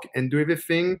work and do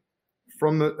everything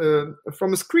from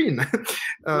a screen,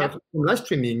 from live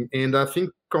streaming. And I think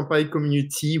Campari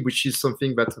community, which is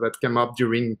something that came up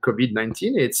during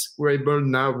COVID-19, we're able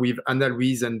now with Anne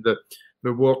Louise and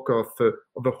the work of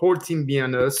the whole team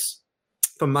behind us,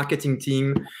 the marketing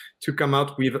team, to come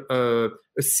out with a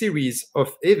series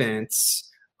of events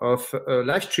of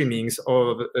live streamings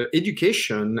of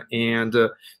education. And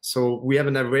so we have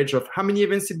an average of how many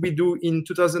events did we do in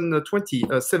 2020?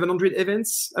 700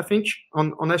 events, I think,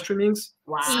 on live streamings.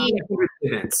 Wow. 700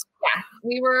 events. Yeah,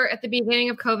 we were at the beginning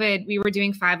of COVID, we were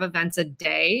doing 5 events a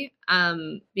day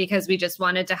because we just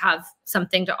wanted to have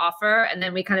something to offer. And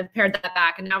then we kind of pared that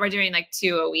back. And now we're doing like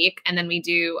 2 a week. And then we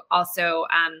do also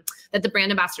that the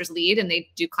brand ambassadors lead and they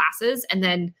do classes. And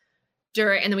then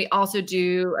we also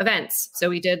do events. So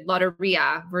we did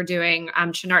Lotteria. We're doing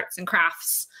arts and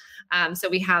crafts. So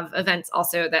we have events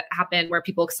also that happen where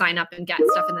people sign up and get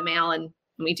stuff in the mail, and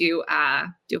we do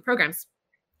programs.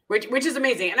 Which is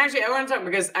amazing. And actually, I want to talk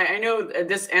because I know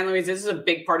this, Anne Louise, this is a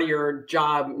big part of your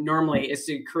job normally is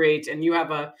to create, and you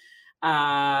have a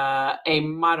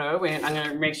motto, and I'm going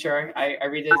to make sure I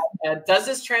read this. Does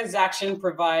this transaction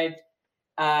provide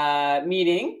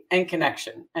meaning and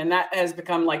connection? And that has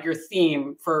become like your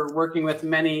theme for working with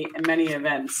many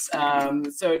events.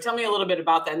 So tell me a little bit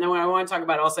about that. And then what I want to talk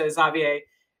about also is, Xavier,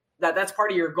 that's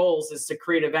part of your goals is to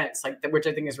create events, which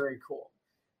I think is very cool.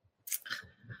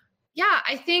 Yeah,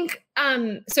 I think,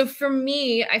 so for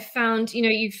me, I found,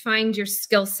 you find your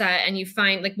skill set and you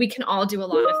find like we can all do a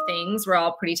lot of things. We're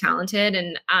all pretty talented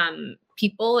and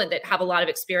people that have a lot of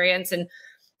experience, and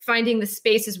finding the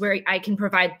spaces where I can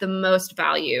provide the most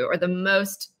value or the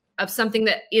most of something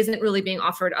that isn't really being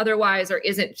offered otherwise, or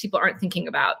people aren't thinking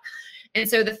about. And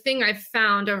so the thing I've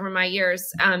found over my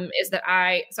years is that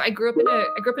I grew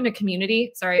up in a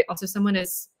community. Sorry, also someone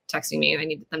is texting me and I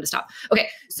need them to stop. Okay.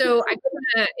 So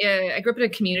I grew up in a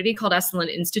community called Esalen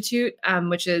Institute,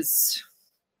 which is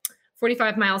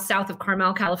 45 miles south of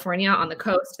Carmel, California, on the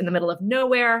coast in the middle of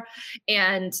nowhere.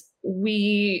 And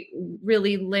we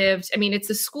really lived, it's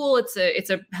a school,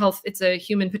 it's a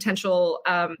human potential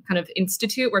kind of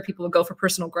institute where people would go for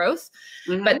personal growth,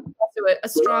 but also a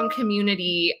strong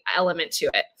community element to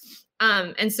it.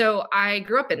 And so I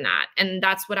grew up in that, and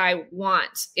that's what I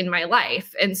want in my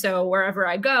life. And so wherever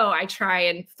I go, I try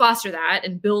and foster that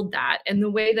and build that. And the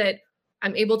way that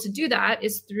I'm able to do that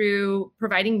is through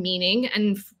providing meaning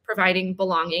and providing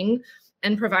belonging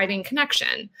and providing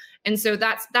connection. And so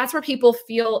that's where people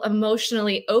feel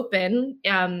emotionally open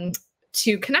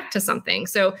to connect to something.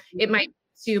 So it might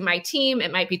be to my team,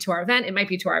 it might be to our event, it might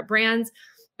be to our brands.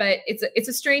 But it's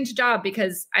a strange job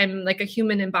because I'm like a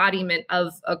human embodiment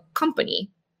of a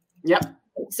company. Yep.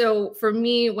 So for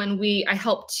me, when I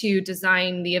help to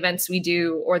design the events we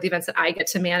do or the events that I get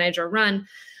to manage or run,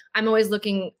 I'm always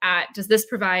looking at, does this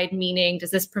provide meaning?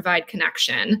 Does this provide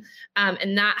connection?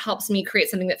 And that helps me create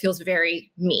something that feels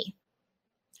very me.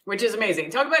 Which is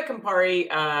amazing. Talk about Campari.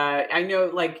 I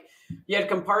know you had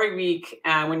Campari Week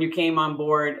when you came on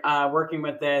board working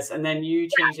with this, and then you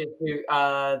changed it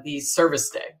to the Service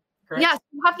Day, correct? Yes,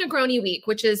 we have Negroni Week,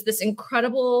 which is this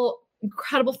incredible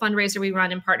fundraiser we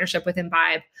run in partnership with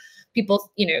Imbibe.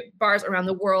 People, bars around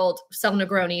the world sell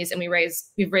Negronis, and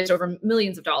we've raised over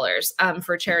millions of dollars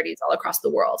for charities all across the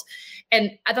world.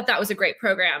 And I thought that was a great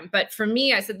program. But for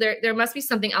me, I said there must be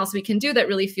something else we can do that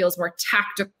really feels more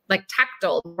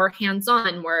tactile, more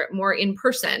hands-on, more in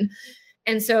person.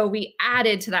 And so we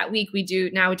added to that week, we do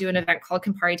an event called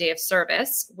Campari Day of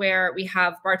Service, where we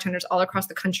have bartenders all across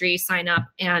the country sign up,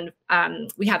 and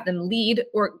we have them lead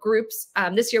or groups.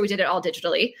 This year we did it all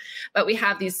digitally, but we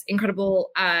have these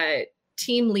incredible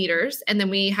team leaders, and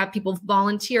then we have people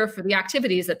volunteer for the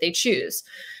activities that they choose.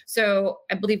 So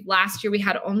I believe last year we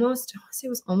had almost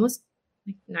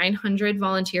 900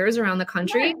 volunteers around the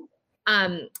country.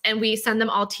 And we send them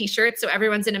all t-shirts. So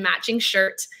everyone's in a matching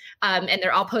shirt. And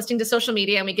they're all posting to social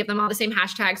media, and we give them all the same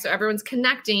hashtags. So everyone's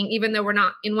connecting, even though we're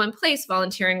not in one place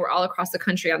volunteering, we're all across the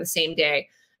country on the same day,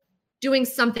 doing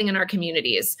something in our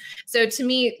communities. So to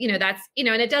me, that's, and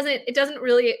it doesn't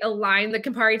really align the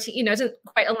Campari, it doesn't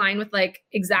quite align with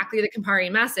exactly the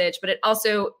Campari message, but it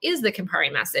also is the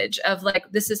Campari message of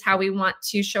this is how we want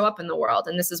to show up in the world.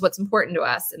 And this is what's important to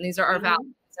us. And these are our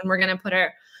values. And we're going to put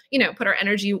our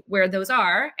energy where those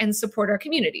are and support our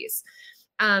communities.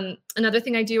 Another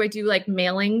thing I do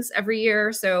mailings every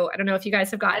year. So I don't know if you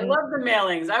guys have gotten. I love the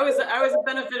mailings. I was a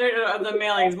beneficiary of the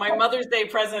mailings. My Mother's Day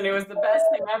present, it was the best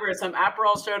thing ever. Some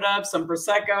Aperol showed up, some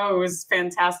Prosecco. It was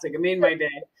fantastic. It made my day.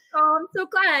 Oh, I'm so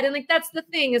glad. And that's the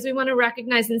thing, is we want to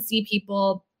recognize and see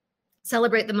people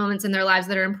celebrate the moments in their lives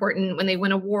that are important when they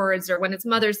win awards or when it's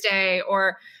Mother's Day.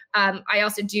 Or I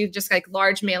also do just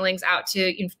large mailings out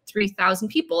to 3,000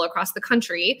 people across the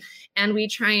country. And we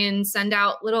try and send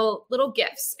out little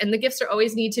gifts. And the gifts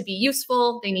always need to be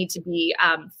useful. They need to be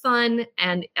fun.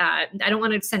 And I don't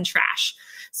want to send trash.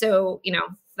 So,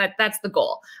 That's the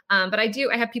goal. But I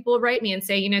have people write me and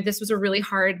say, this was a really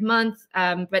hard month.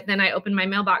 But then I opened my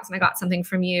mailbox and I got something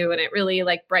from you, and it really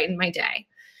like brightened my day.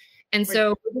 And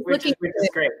so which is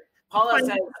great. Paula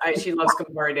says she loves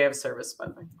Campari Day of Service, by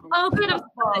the way. Oh, good.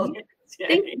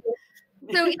 Thank you.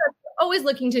 So always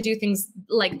looking to do things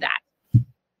like that.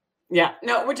 Yeah,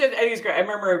 no, which I think is great. I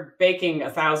remember baking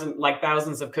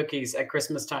thousands of cookies at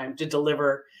Christmas time to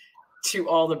deliver to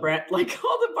all the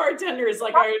all the bartenders.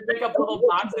 Like I would make up little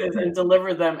boxes and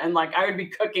deliver them, and like I would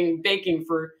be baking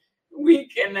for a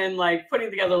week, and then like putting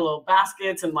together little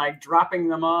baskets and like dropping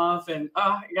them off. And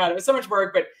oh my God, it was so much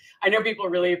work, but I know people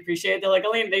really appreciate it. They're like,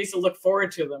 they used to look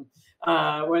forward to them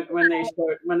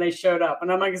when they showed up.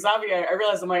 And I'm like, Xavier, I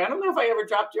realized I don't know if I ever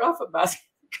dropped you off a basket.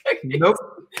 Nope.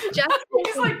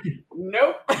 He's like,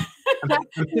 nope.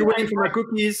 I'm still waiting for my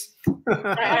cookies.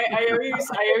 I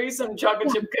owe you some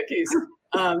chocolate chip cookies.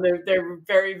 They're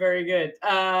very, very good.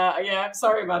 Yeah, I'm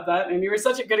sorry about that. And you were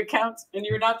such a good account, and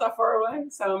you were not that far away.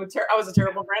 So I was a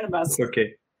terrible brand ambassador. It's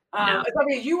okay.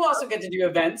 You also get to do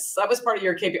events. That was part of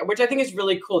your KPI, which I think is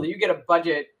really cool, that you get a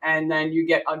budget and then you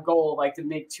get a goal like to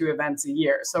make 2 events a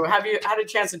year. So have you had a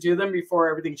chance to do them before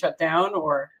everything shut down,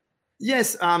 or?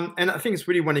 Yes, and I think it's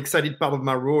really one exciting part of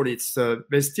my role. It's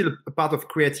there's still a part of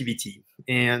creativity,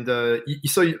 and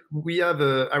so we have.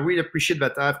 I really appreciate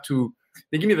that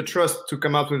they give me the trust to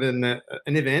come out with an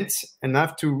event, and I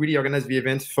have to really organize the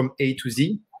event from A to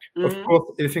Z. Mm-hmm. Of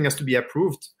course, everything has to be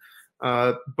approved,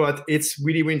 but it's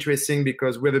really, really interesting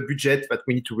because we have a budget that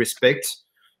we need to respect.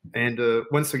 And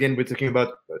once again, we're talking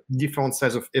about different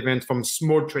size of events, from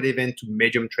small trade event to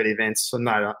medium trade events. So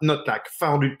not like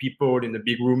 500 people in a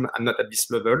big room. I'm not at this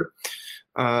level.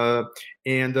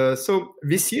 So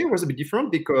this year was a bit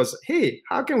different because, hey,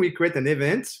 how can we create an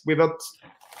event without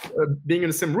being in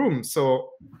the same room? So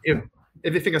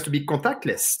everything has to be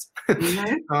contactless.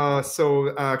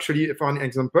 Mm-hmm. Actually, for an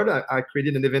example, I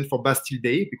created an event for Bastille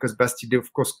Day, because Bastille Day,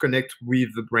 of course, connect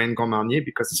with the brand Grand Marnier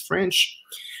because it's French.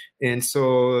 And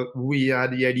so we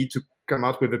had the idea to come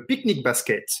out with a picnic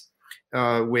basket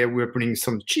where we're putting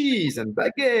some cheese and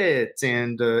baguette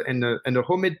and a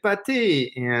homemade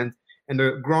pâté and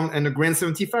a Grand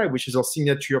 75, which is our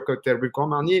signature cocktail with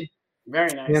Grand Marnier.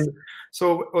 Very nice. And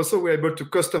so also we're able to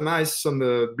customize some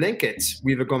blankets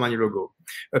with a Grand Marnier logo,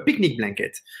 a picnic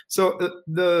blanket. So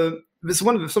this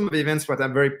is some of the events that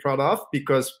I'm very proud of,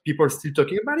 because people are still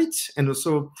talking about it, and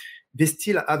also they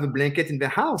still have a blanket in their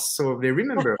house, so they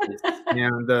remember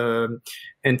it.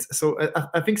 And so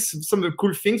I think some of the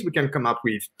cool things we can come up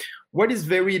with.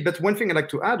 But one thing I'd like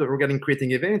to add regarding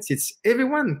creating events, it's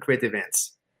everyone create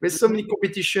events. There's so many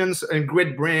competitions and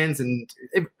great brands, and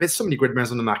there's so many great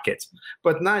brands on the market.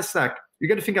 But now it's like, you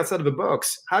got to think outside of the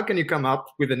box. How can you come up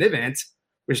with an event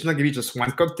which is not going to be just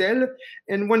one cocktail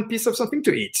and one piece of something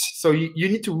to eat? So you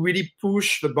need to really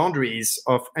push the boundaries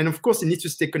and of course, it needs to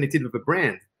stay connected with the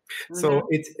brand. Mm-hmm. So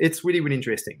it's really, really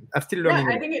interesting. I'm still learning.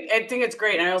 Yeah, I think it's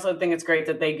great. And I also think it's great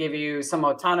that they give you some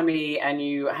autonomy and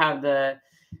you have to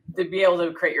be able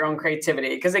to create your own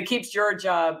creativity, because it keeps your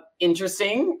job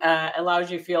interesting, allows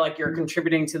you to feel like you're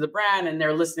contributing to the brand and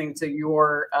they're listening to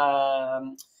your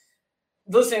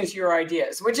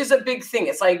ideas, which is a big thing.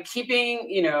 It's like keeping,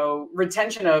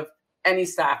 retention of any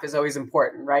staff is always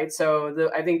important, right? So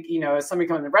I think, as somebody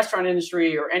coming in the restaurant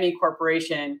industry or any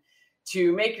corporation,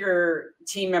 to make your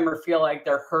team member feel like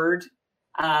they're heard,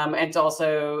 and to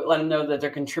also let them know that they're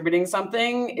contributing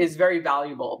something is very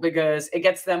valuable, because it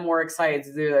gets them more excited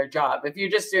to do their job. If you're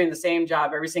just doing the same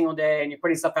job every single day and you're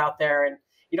putting stuff out there and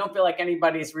you don't feel like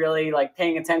anybody's really like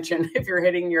paying attention if you're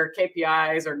hitting your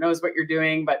KPIs or knows what you're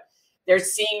doing, but they're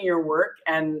seeing your work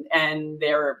and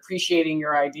they're appreciating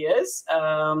your ideas,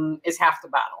 is half the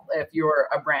battle if you're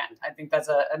a brand. I think that's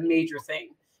a major thing.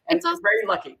 And it's also very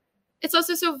lucky. It's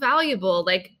also so valuable.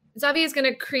 Like, Xavier is going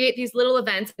to create these little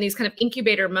events and these kind of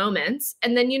incubator moments,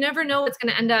 and then you never know what's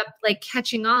going to end up like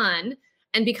catching on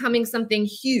and becoming something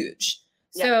huge.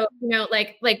 Yeah. So,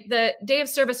 like the Day of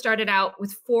Service started out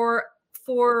with four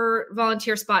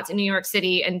volunteer spots in New York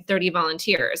City and 30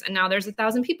 volunteers. And now there's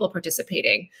 1,000 people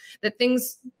participating. That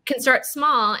things can start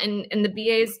small, and the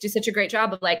BAs do such a great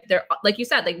job of they're, like you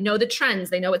said, know the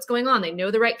trends, they know what's going on, they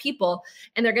know the right people,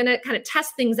 and they're going to kind of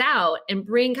test things out and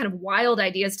bring kind of wild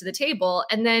ideas to the table.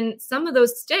 And then some of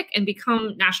those stick and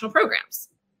become national programs.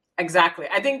 Exactly.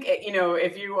 I think,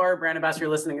 if you are a brand ambassador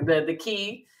listening, the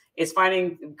key is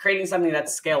creating something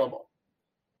that's scalable,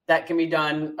 that can be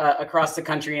done across the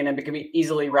country, and it can be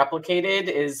easily replicated,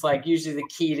 is like usually the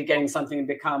key to getting something to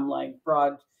become like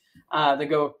broad, to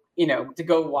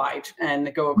go wide and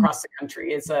to go across the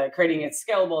country. It's creating it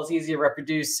scalable. It's easy to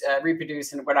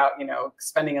reproduce and without,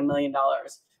 spending $1 million.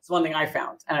 It's one thing I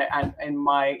found in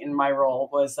my role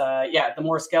was, the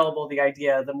more scalable the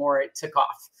idea, the more it took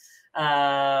off.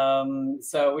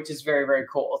 So, which is very, very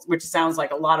cool, which sounds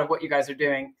like a lot of what you guys are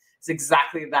doing is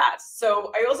exactly that.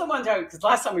 So I also want to talk, because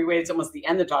last time we waited to almost the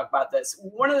end to talk about this.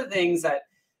 One of the things that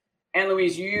Anne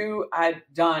Louise, you had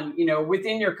done,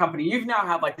 within your company, you've now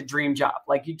have like the dream job.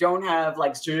 Like you don't have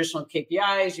like traditional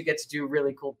KPIs, you get to do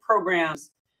really cool programs,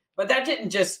 but that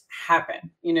didn't just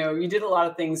happen. You did a lot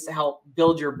of things to help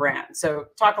build your brand. So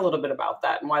talk a little bit about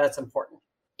that and why that's important.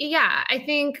 Yeah, I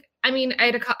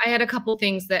had a couple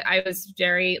things that I was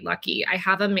very lucky. I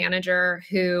have a manager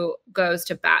who goes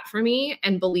to bat for me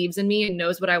and believes in me and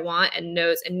knows what I want and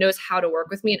knows how to work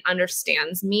with me and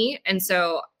understands me. And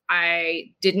so I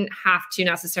didn't have to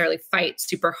necessarily fight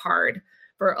super hard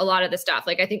for a lot of the stuff.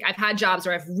 Like I think I've had jobs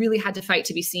where I've really had to fight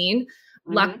to be seen.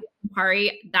 Mm-hmm. Luckily,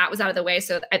 Campari, that was out of the way.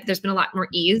 So there's been a lot more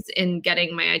ease in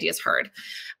getting my ideas heard.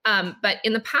 But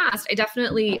in the past, I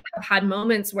definitely have had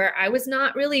moments where I was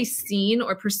not really seen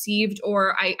or perceived,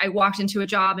 or I walked into a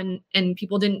job and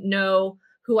people didn't know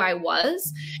who I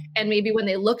was. And maybe when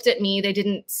they looked at me, they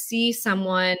didn't see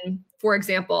someone. For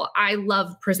example, I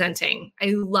love presenting.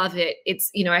 I love it.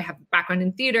 It's, I have a background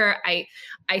in theater. I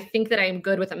think that I'm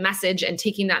good with a message and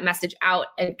taking that message out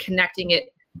and connecting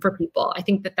it for people. I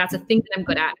think that that's a thing that I'm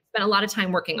good at. I spent a lot of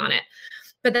time working on it,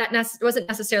 but that wasn't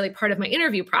necessarily part of my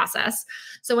interview process.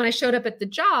 So when I showed up at the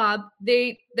job,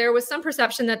 there was some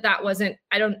perception that wasn't,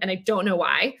 I don't know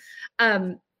why.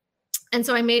 And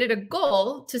so I made it a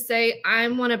goal to say, I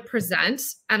want to present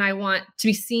and I want to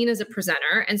be seen as a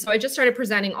presenter. And so I just started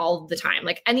presenting all the time,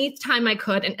 like anytime I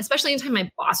could. And especially anytime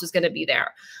my boss was going to be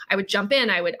there, I would jump in,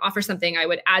 I would offer something, I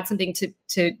would add something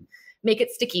to make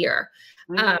it stickier.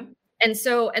 Mm-hmm.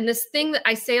 And this thing that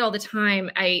I say all the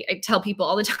time, I tell people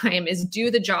all the time is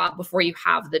do the job before you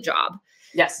have the job.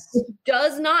 Yes. It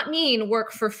does not mean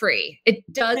work for free. It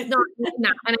does not mean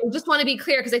that. And I just want to be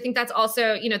clear, because I think that's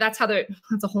also, that's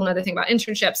a whole other thing about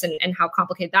internships and how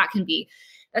complicated that can be.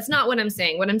 That's not what I'm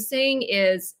saying. What I'm saying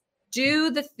is do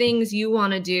the things you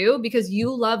want to do because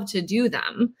you love to do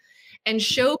them, and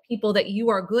show people that you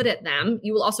are good at them.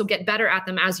 You will also get better at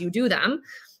them as you do them.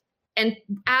 And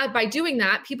by doing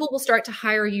that, people will start to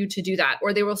hire you to do that,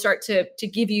 or they will start to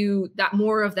give you that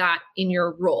more of that in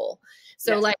your role.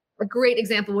 So yes. Like a great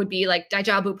example would be like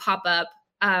Daijabu Pop-Up.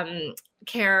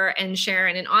 Care and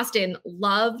Sharon in Austin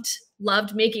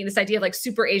loved making this idea of like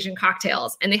super Asian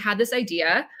cocktails. And they had this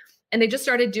idea and they just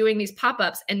started doing these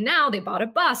pop-ups. And now they bought a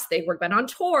bus, they've been on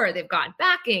tour, they've got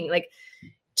backing, like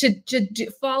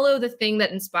to follow the thing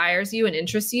that inspires you and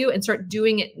interests you and start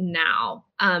doing it now,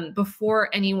 before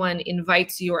anyone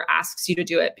invites you or asks you to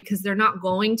do it, because they're not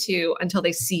going to until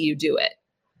they see you do it.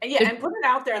 Yeah. And put it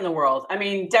out there in the world. I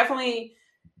mean, definitely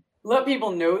let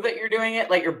people know that you're doing it.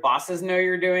 Let your bosses know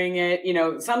you're doing it.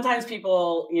 Sometimes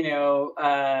people,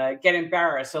 get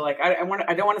embarrassed. So like, I don't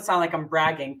want to sound like I'm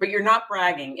bragging, but you're not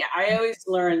bragging. I always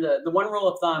learn the one rule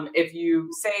of thumb. If you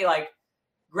say like,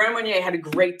 Grand Marnier had a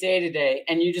great day today,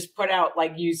 and you just put out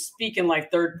like you speak in like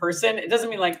third person, it doesn't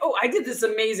mean like, oh, I did this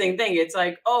amazing thing. It's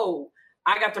like, oh,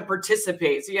 I got to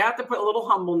participate. So you have to put a little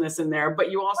humbleness in there,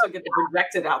 but you also get to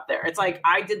project it out there. It's like,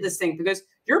 I did this thing, because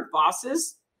your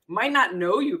bosses might not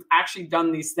know you've actually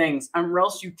done these things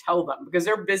unless you tell them, because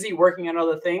they're busy working on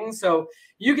other things. So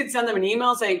you could send them an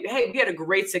email and say, hey, we had a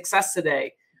great success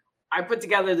today. I put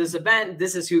together this event.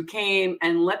 This is who came,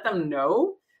 and let them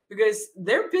know, because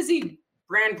they're busy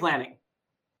brand planning.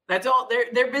 That's all.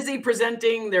 They're busy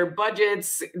presenting their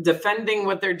budgets, defending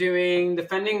what they're doing,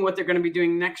 defending what they're going to be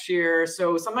doing next year.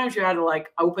 So sometimes you had to like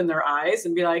open their eyes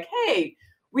and be like, hey,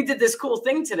 we did this cool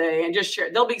thing today, and just share.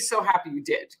 They'll be so happy you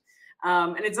did.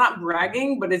 And it's not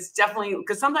bragging, but it's definitely,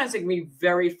 because sometimes it can be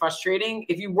very frustrating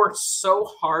if you work so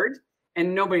hard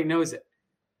and nobody knows it,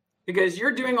 because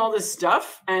you're doing all this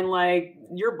stuff and like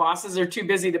your bosses are too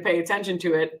busy to pay attention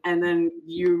to it. And then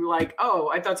you like,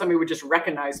 oh, I thought somebody would just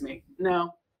recognize me.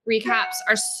 No. Recaps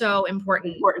are so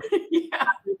important. Yeah.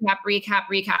 Recap.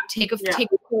 Take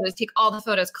photos, take all the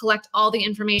photos, collect all the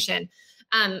information.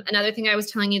 Another thing I was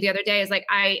telling you the other day is like,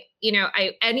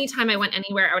 anytime I went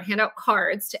anywhere, I would hand out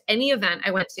cards to any event I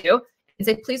went to and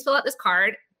say, please fill out this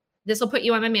card. This will put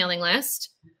you on my mailing list.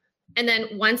 And then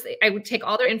once I would take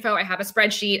all their info, I have a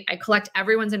spreadsheet, I collect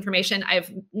everyone's information.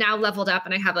 I've now leveled up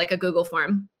and I have like a Google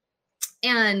form,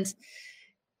 and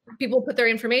people put their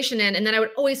information in, and then I would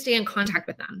always stay in contact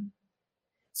with them.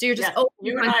 So you're just,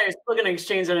 you and I are still going to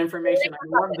exchange that information.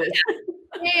 I love this.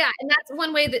 Yeah. And that's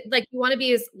one way that like, you want to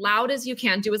be as loud as you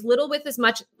can, do as little with as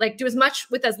much, like do as much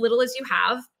with as little as you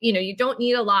have. You don't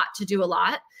need a lot to do a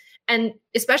lot. And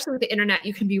especially with the internet,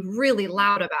 you can be really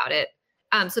loud about it.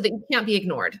 so that you can't be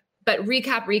ignored. But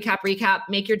recap,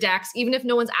 make your decks. Even if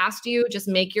no one's asked you, just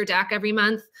make your deck every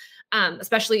month,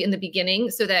 especially in the beginning,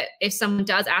 so that if someone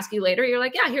does ask you later, you're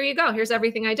like, yeah, here you go. Here's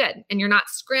everything I did. And you're not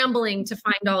scrambling to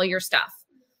find all your stuff.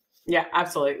 Yeah,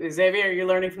 absolutely. Xavier, are you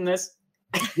learning from this?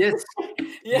 Yes.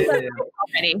 Yeah.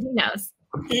 Already, who knows?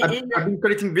 I've been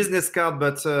collecting business cards,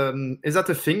 but is that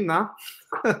a thing now?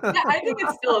 Yeah, I think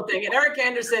it's still a thing. And Eric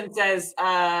Anderson says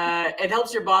it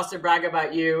helps your boss to brag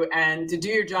about you and to do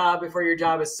your job before your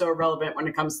job is so relevant when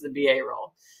it comes to the BA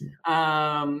role.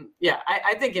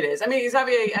 I think it is. I mean,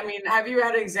 Xavier, have you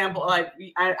had an example? Like,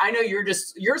 I know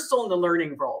you're still in the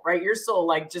learning role, right? You're still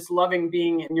like just loving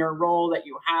being in your role that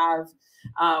you have,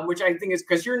 which I think is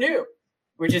because you're new,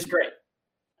 which is great.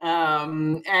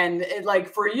 And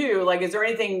like for you, like, is there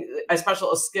anything, a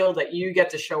skill that you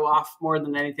get to show off more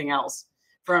than anything else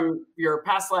from your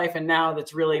past life and now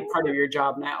that's really part of your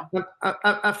job now?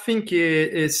 I think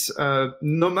it's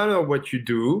no matter what you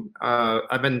do,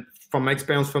 from my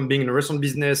experience from being in the restaurant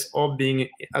business or being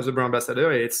as a brand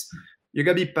ambassador, it's you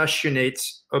gotta be passionate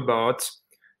about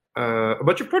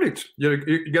your product.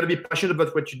 You gotta be passionate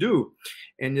about what you do,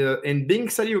 and being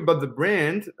excited about the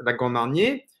brand, like Grand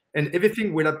Marnier. And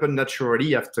everything will happen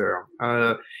naturally after.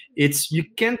 You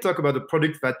can't talk about a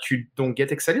product that you don't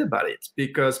get excited about it,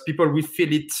 because people will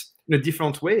feel it in a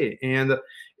different way. And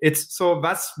that's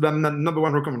the number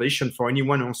one recommendation for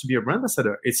anyone who wants to be a brand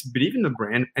ambassador. It's believe in the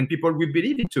brand, and people will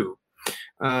believe it too.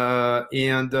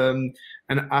 And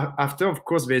after, of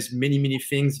course, there's many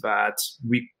things that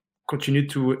we continue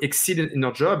to exceed in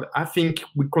our job. I think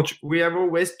we have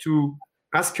always to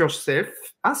ask ourselves,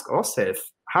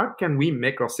 how can we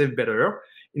make ourselves better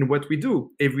in what we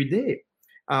do every day?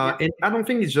 And I don't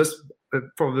think it's just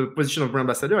for the position of brand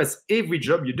ambassador. It's every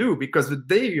job you do, because the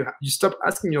day you stop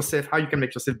asking yourself how you can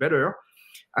make yourself better,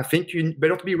 I think you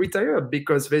better to be retired,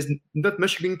 because there's not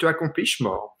much going to accomplish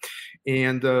more.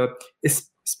 And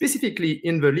specifically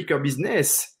in the liquor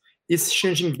business, it's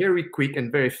changing very quick and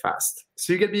very fast.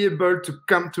 So you can be able to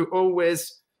come to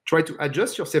always try to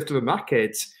adjust yourself to the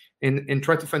market and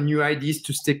try to find new ideas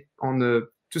to stay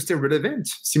relevant,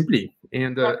 simply.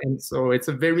 And so it's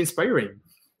a very inspiring.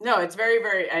 No, it's very,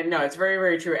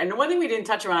 very true. And one thing we didn't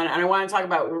touch on, and I want to talk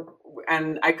about,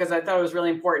 because I thought it was really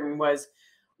important, was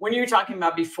when you were talking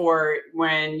about before,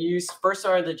 when you first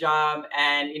started the job,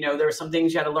 and there were some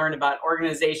things you had to learn about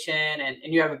organization, and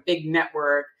you have a big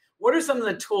network. What are some of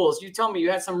the tools? You told me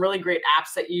you had some really great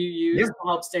apps that you use to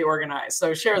help stay organized.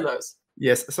 So share those.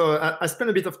 Yes. So I spent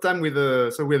a bit of time with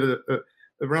a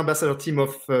brand ambassador team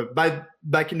of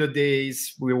back in the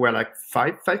days, we were like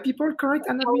five people, correct,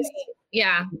 Anne Louise?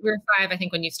 Yeah, we were 5, I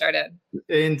think, when you started.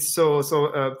 And so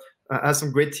I had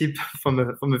some great tips from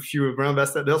a few brand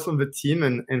ambassadors from the team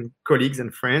and colleagues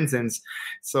and friends. And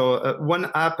so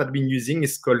one app I've been using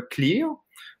is called Clear.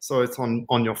 So it's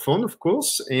on your phone, of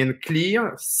course. And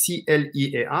Clear,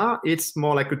 CLEAR, it's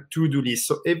more like a to-do list.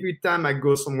 So every time I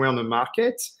go somewhere on the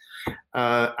market,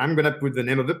 I'm going to put the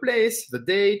name of the place, the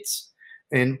date,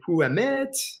 and who I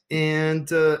met, and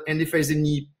if there's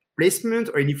any placement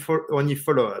or any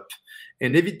follow-up.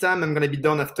 And every time I'm going to be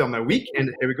done after my week,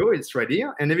 and here we go, it's right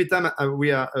here. And every time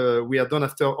we are done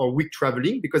after our week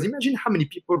traveling, because imagine how many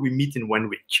people we meet in 1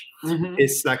 week. Mm-hmm.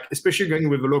 It's like, especially going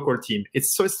with a local team.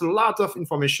 It's a lot of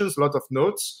information, a lot of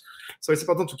notes. So it's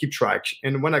important to keep track.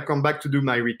 And when I come back to do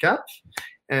my recap,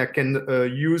 I can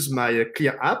use my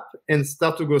Clear app and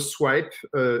start to go swipe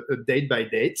date by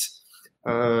date.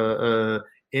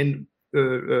 And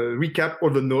recap all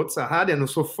the notes I had, and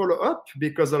also follow up,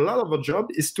 because a lot of our job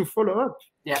is to follow up.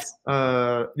 Yes.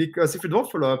 Because if you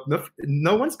don't follow up,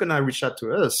 no one's going to reach out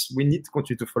to us. We need to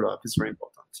continue to follow up. It's very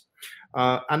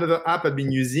important. Another app I've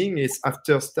been using is,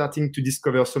 after starting to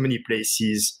discover so many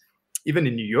places, even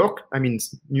in New York. I mean,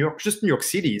 New York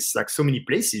City is like so many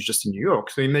places just in New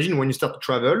York. So imagine when you start to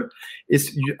travel,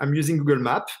 I'm using Google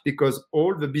Maps, because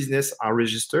all the business are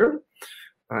registered.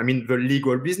 I mean, the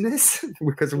legal business,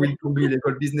 because we do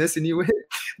legal business anyway.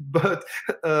 But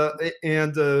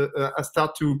I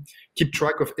start to keep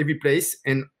track of every place.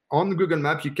 And on Google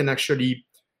Maps, you can actually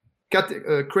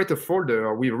create a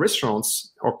folder with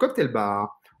restaurants or cocktail bar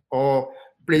or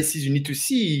places you need to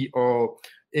see, or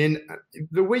in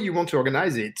the way you want to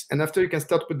organize it. And after, you can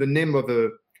start with the name of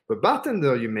the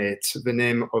bartender you met, the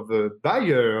name of the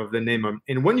buyer,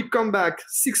 and when you come back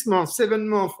 6 months, 7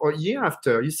 months, or a year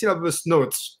after, you still have those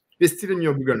notes. They're still in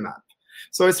your Google Map.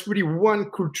 So it's really one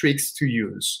cool trick to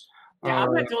use. Yeah, I'm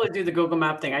going to totally do the Google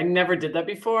Map thing. I never did that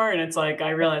before. And it's like, I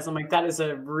realized, I'm like, that is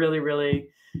a really, really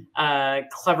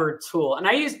clever tool. And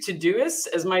I use Todoist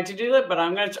as my to-do list, but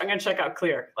I'm gonna check out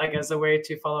Clear like as a way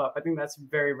to follow up. I think that's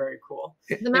very, very cool.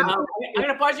 I'm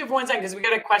gonna pause you for 1 second because we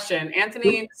got a question.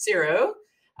 Anthony Ciro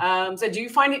said, do you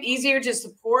find it easier to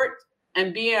support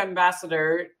and be an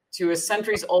ambassador to a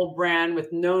centuries-old brand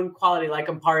with known quality like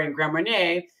Campari and Grand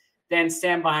Marnier than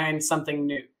stand behind something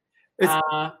new? Go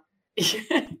ahead. You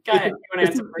want to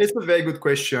answer first? It's a very good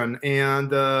question.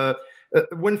 And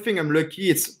one thing I'm lucky,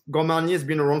 it's Grand Marnier has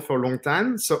been around for a long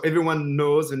time, so everyone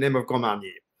knows the name of Grand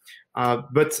Marnier.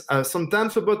 But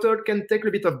sometimes a bottle can take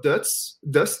a bit of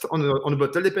dust on a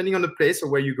bottle, depending on the place or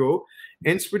where you go.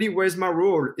 And it's really where's my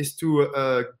role is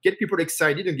to get people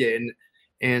excited again,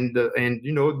 and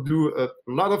do a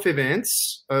lot of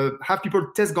events, have people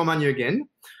test Grand Marnier again.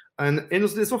 And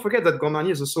let's don't forget that Grand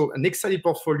Marnier is also an exciting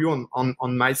portfolio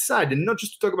on my side, and not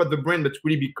just to talk about the brand, but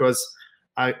really because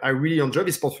I really enjoy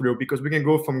this portfolio, because we can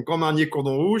go from Grand Marnier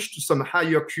Cordon Rouge to some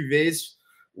higher cuvées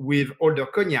with older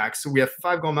cognacs. So we have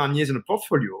 5 Grand Marniers in the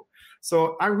portfolio.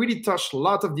 So I really touch a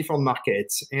lot of different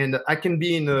markets, and I can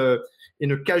be in a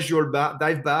casual bar,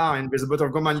 dive bar, and there's a bottle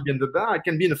of Grand Marnier in the bar. I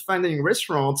can be in a fine dining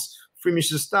restaurant, 3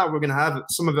 Michelin star. We're going to have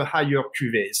some of the higher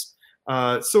cuvées.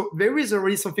 So there is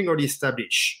already something already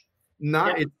established.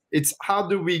 Now it's how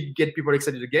do we get people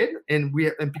excited again, and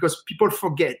because people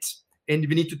forget. And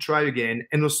we need to try again.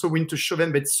 And also we need to show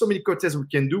them that so many cocktails we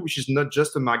can do, which is not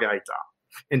just a margarita,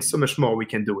 and so much more we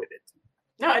can do with it.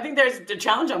 No, I think there's the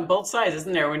challenge on both sides,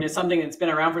 isn't there? When it's something that's been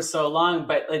around for so long,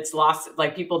 but it's lost,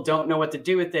 like people don't know what to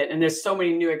do with it. And there's so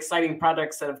many new exciting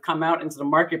products that have come out into the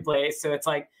marketplace. So it's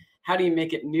like, how do you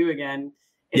make it new again?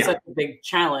 It's such a big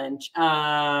challenge.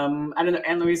 I don't know,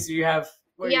 Anne Louise, do you have?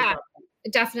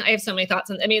 Definitely. I have so many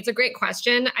thoughts on, I mean, it's a great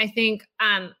question. I think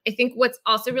what's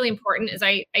also really important is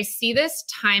I see this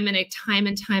time and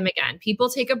time again. People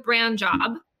take a brand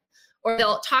job, or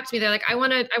they'll talk to me. They're like, I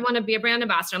want to be a brand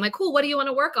ambassador. I'm like, cool. What do you want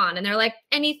to work on? And they're like,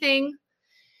 anything.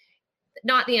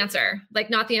 Not the answer.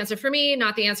 Like, not the answer for me,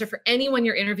 not the answer for anyone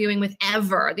you're interviewing with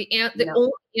ever. The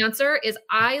only answer is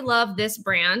I love this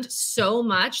brand so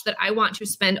much that I want to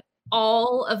spend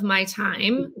all of my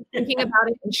time thinking about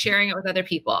it and sharing it with other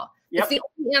people. It's the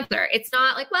only answer. It's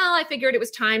not like, well, I figured it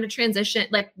was time to transition.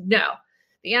 Like, no,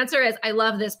 the answer is I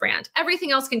love this brand.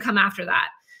 Everything else can come after that.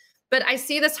 But I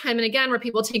see this time and again where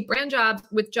people take brand jobs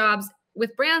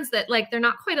with brands that like they're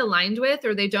not quite aligned with,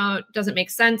 or doesn't make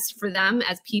sense for them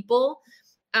as people,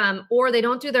 or they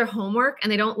don't do their homework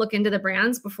and they don't look into the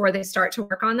brands before they start to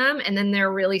work on them. And then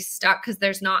they're really stuck because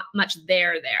there's not much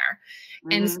there.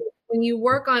 Mm-hmm. And so when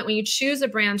you choose a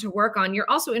brand to work on, you're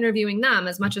also interviewing them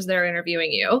as much as they're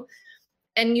interviewing you.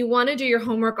 And you want to do your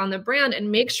homework on the brand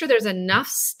and make sure there's enough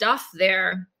stuff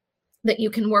there that you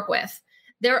can work with.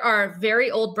 There are very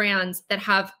old brands that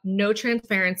have no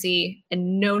transparency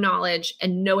and no knowledge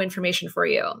and no information for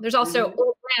you. There's also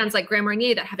old brands like Grand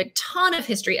Marnier that have a ton of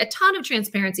history, a ton of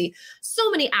transparency, so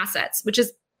many assets, which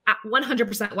is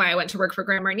 100% why I went to work for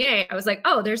Grand Marnier. I was like,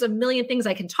 oh, there's a million things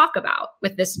I can talk about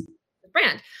with this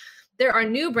brand. There are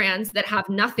new brands that have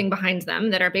nothing behind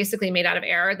them, that are basically made out of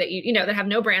air, that that have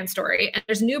no brand story. And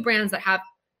there's new brands that have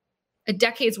a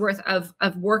decade's worth of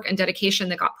work and dedication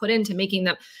that got put into making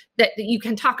them that you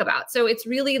can talk about. So it's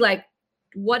really like,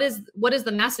 what is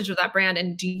the message of that brand?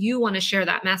 And do you want to share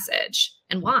that message,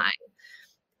 and why?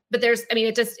 But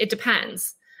it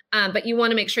depends. But you want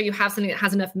to make sure you have something that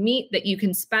has enough meat that you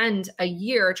can spend a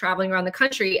year traveling around the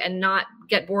country and not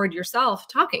get bored yourself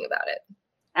talking about it.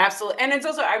 Absolutely. And it's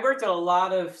also, I worked at a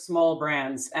lot of small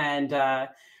brands and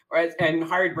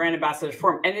hired brand ambassadors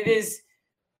for them. And it is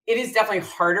definitely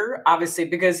harder, obviously,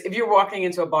 because if you're walking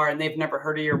into a bar and they've never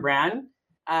heard of your brand,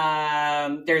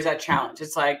 there's that challenge.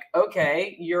 It's like,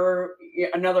 okay, you're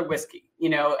another whiskey,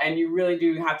 and you really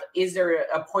do have to, is there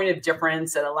a point of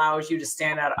difference that allows you to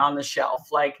stand out on the shelf?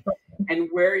 Like, and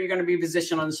where are you going to be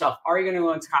positioned on the shelf? Are you going to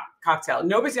go into cocktail?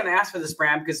 Nobody's going to ask for this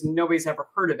brand because nobody's ever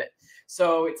heard of it.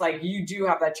 So it's like, you do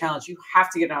have that challenge. You have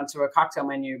to get onto a cocktail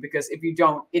menu, because if you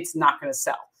don't, it's not going to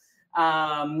sell.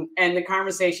 And the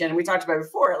conversation we talked about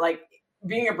before, like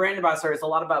being a brand ambassador is a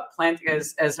lot about planting,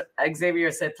 as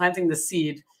Xavier said, planting the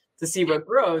seed to see what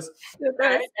grows,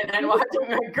 right? and watching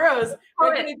what grows.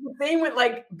 But it's the same with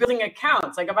like building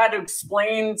accounts. Like, I've had to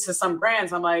explain to some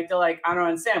brands, they're like, I don't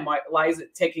understand why is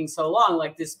it taking so long?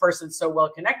 Like, this person's so well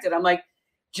connected. I'm like,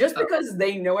 just because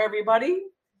they know everybody,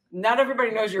 not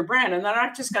everybody knows your brand, and they're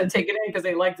not just going to take it in because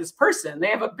they like this person. They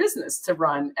have a business to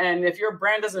run, and if your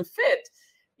brand doesn't fit,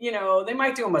 they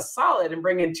might do them a solid and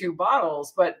bring in 2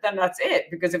 bottles, but then that's it.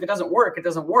 Because if it doesn't work, it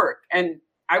doesn't work. And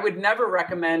I would never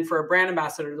recommend for a brand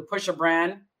ambassador to push a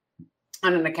brand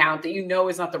on an account that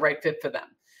is not the right fit for them.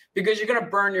 because you're going to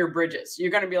burn your bridges.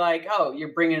 You're going to be like, oh,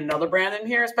 you're bringing another brand in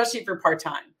here, especially if you're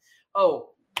part-time. Oh,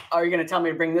 are you going to tell me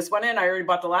to bring this one in? I already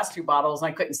bought the last 2 bottles and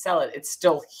I couldn't sell it. It's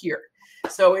still here.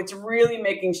 So it's really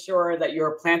making sure that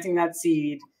you're planting that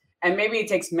seed, and maybe it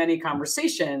takes many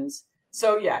conversations.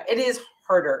 So yeah, it is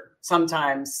harder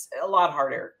sometimes, a lot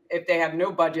harder. If they have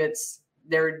no budgets,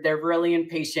 they're really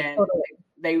impatient. Totally.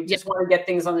 They just want to get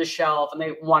things on the shelf and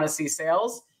they want to see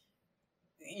sales.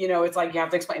 You know, it's like you have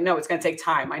to explain, no, it's going to take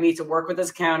time. I need to work with this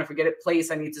account. If we get it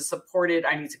placed, I need to support it.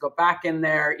 I need to go back in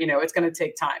there. You know, it's going to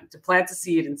take time to plant the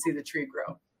seed and see the tree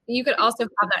grow. You could also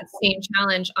have that same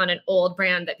challenge on an old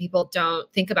brand that people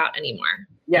don't think about anymore.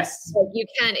 Yes. Like you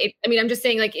can, I'm just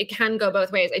saying, like, it can go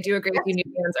both ways. I do agree with you. New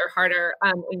brands are harder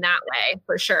in that way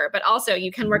for sure. But also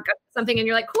you can work up something and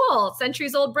you're like, cool,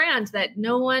 centuries old brand that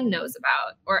no one knows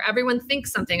about, or everyone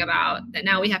thinks something about, that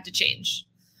now we have to change.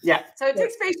 Yeah. So it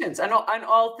takes patience on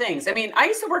all things. I mean, I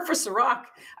used to work for Ciroc.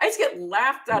 I used to get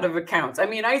laughed out of accounts. I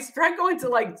mean, I tried going to,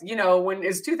 like, you know, when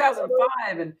it's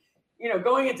 2005 and, you know,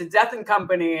 going into Death and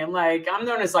Company, and like, I'm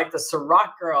known as like the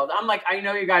Ciroc girl. I'm like, I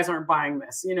know you guys aren't buying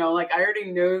this, you know, like I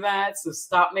already know that. So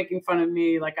stop making fun of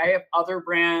me. Like, I have other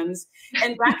brands.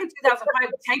 And back in 2005,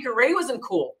 Tanqueray wasn't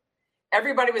cool.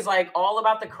 Everybody was like all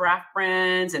about the craft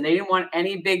brands and they didn't want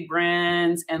any big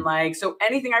brands. And like, so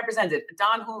anything I presented,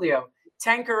 Don Julio,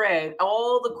 Tanqueray,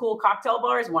 all the cool cocktail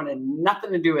bars wanted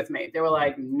nothing to do with me. They were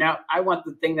like, no, I want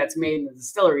the thing that's made in the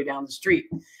distillery down the street.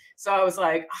 So I was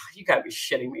like, oh, you gotta be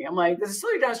shitting me. I'm like, the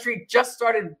distillery down the street just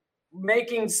started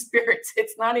making spirits.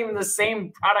 It's not even the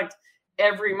same product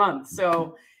every month.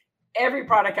 So every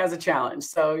product has a challenge.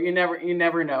 So you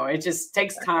never know. It just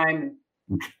takes time.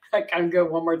 I can go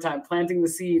one more time, planting the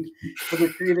seed for the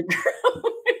tree to grow.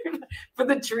 For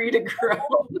the tree to grow.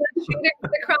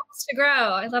 The crops to grow.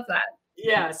 I love that.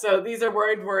 Yeah. So these are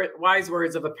wise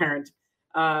words of a parent.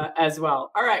 As well.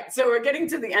 All right. So we're getting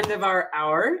to the end of our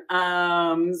hour.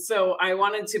 So I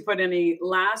wanted to put any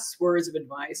last words of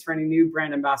advice for any new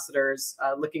brand ambassadors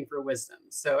looking for wisdom.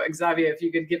 So Xavier, if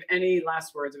you could give any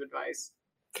last words of advice.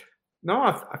 No,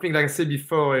 I think, like I said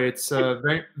before, it's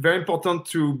very, very important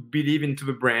to believe into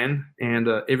the brand, and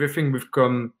everything will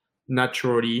come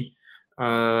naturally.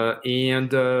 You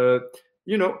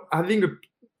know,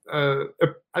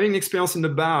 having experience in the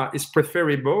bar is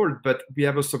preferable, but we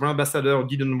have also brand ambassadors who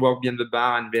didn't work behind the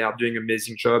bar and they are doing an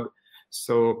amazing job.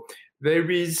 So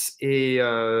there's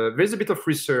a bit of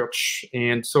research,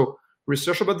 and so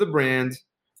research about the brand,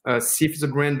 see if it's a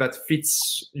brand that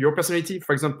fits your personality.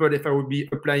 For example, if I would be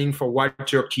applying for Wild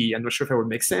Turkey, I'm not sure if that would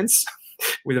make sense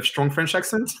with a strong French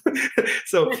accent.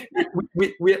 So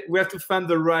we have to find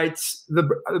the right.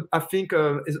 I think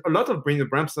a lot of brand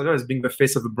ambassador is being the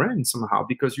face of the brand somehow,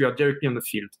 because you are directly on the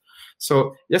field.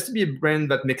 So it has to be a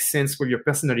brand that makes sense with your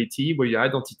personality, with your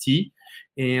identity,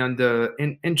 and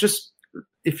just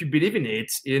if you believe in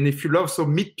it, and if you love to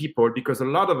meet people, because a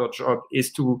lot of our job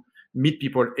is to meet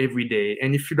people every day.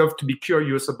 And if you love to be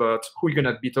curious about who you're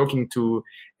going to be talking to,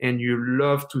 and you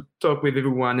love to talk with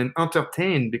everyone and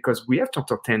entertain, because we have to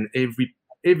entertain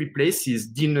every place's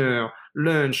dinner,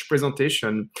 lunch,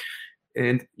 presentation,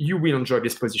 and you will enjoy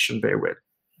this position very well.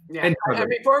 Yeah. And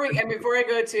before I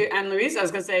go to Anne Louise, I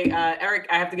was going to say, Eric,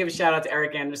 I have to give a shout out to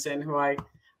Eric Anderson, who I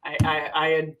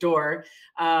adore.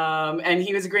 And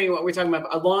he was agreeing with what we're talking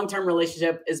about. A long-term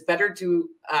relationship is better to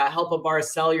help a bar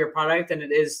sell your product than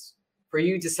it is for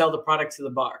you to sell the product to the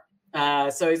bar.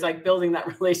 So he's like building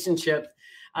that relationship.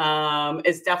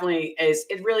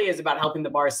 It really is about helping the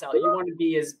bar sell. You want to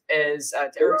be as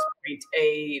to Eric's point,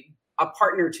 a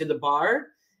partner to the bar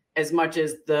as much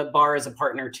as the bar is a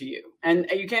partner to you. And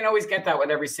you can't always get that with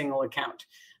every single account.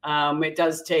 It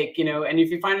does take, and if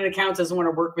you find an account that doesn't want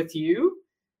to work with you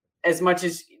as much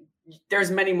as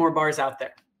there's many more bars out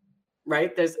there,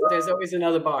 right? There's always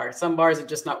another bar. Some bars are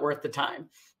just not worth the time.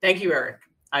 Thank you, Eric.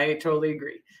 I totally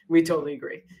agree. We totally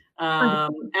agree. Anne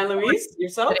Louise,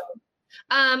 yourself?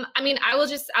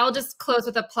 I'll just close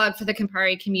with a plug for the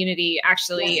Campari community,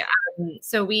 actually. Yes.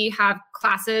 So we have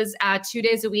classes 2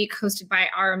 days a week hosted by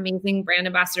our amazing brand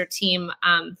ambassador team.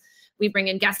 We bring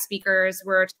in guest speakers.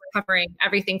 We're covering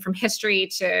everything from history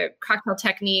to cocktail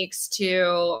techniques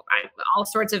to all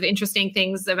sorts of interesting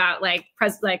things about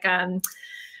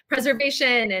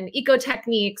preservation and eco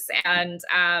techniques. And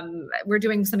we're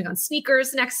doing something on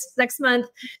sneakers next month.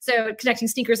 So connecting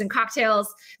sneakers and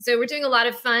cocktails. So we're doing a lot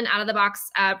of fun out of the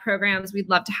box programs. We'd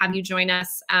love to have you join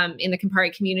us in the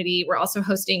Campari community. We're also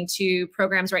hosting 2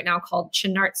 programs right now called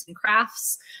Chin Arts and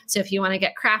Crafts. So if you want to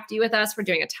get crafty with us, we're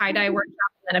doing a tie-dye workshop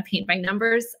and a paint by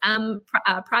numbers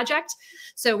project.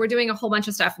 So we're doing a whole bunch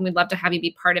of stuff and we'd love to have you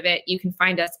be part of it. You can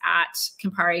find us at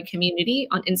Campari Community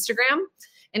on Instagram.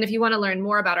 And if you want to learn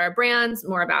more about our brands,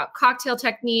 more about cocktail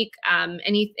technique,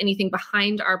 anything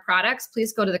behind our products,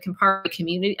 please go to the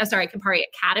Campari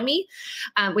Academy,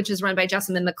 which is run by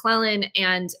Jessamine McClellan,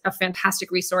 and a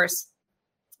fantastic resource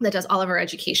that does all of our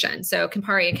education. So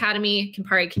Campari Academy,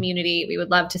 Campari community, we would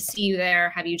love to see you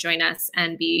there, have you join us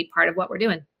and be part of what we're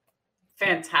doing.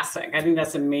 Fantastic. I think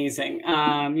that's amazing.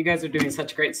 You guys are doing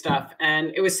such great stuff.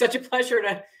 And it was such a pleasure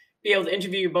to be able to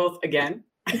interview you both again.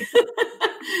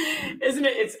 Isn't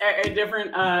it? It's a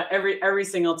different every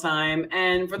single time.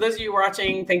 And for those of you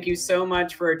watching, thank you so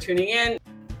much for tuning in.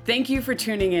 Thank you for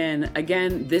tuning in.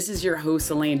 Again, this is your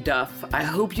host, Elaine Duff. I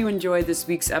hope you enjoyed this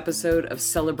week's episode of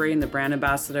Celebrating the Brand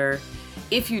Ambassador.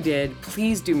 If you did,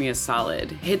 please do me a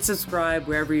solid. Hit subscribe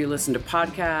wherever you listen to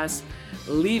podcasts,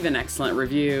 leave an excellent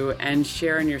review, and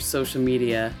share on your social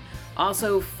media.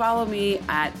 Also, follow me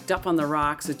at Duff on the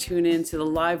Rocks to tune in to the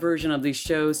live version of these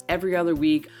shows every other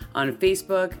week on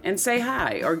Facebook and say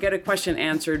hi or get a question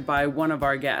answered by one of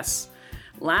our guests.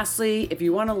 Lastly, if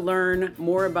you want to learn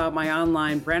more about my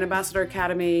online Brand Ambassador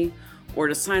Academy or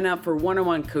to sign up for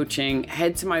one-on-one coaching,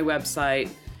 head to my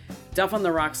website,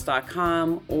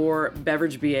 duffontherocks.com or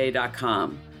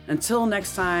beverageba.com. Until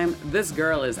next time, this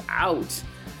girl is out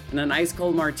and an ice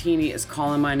cold martini is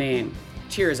calling my name.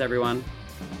 Cheers, everyone.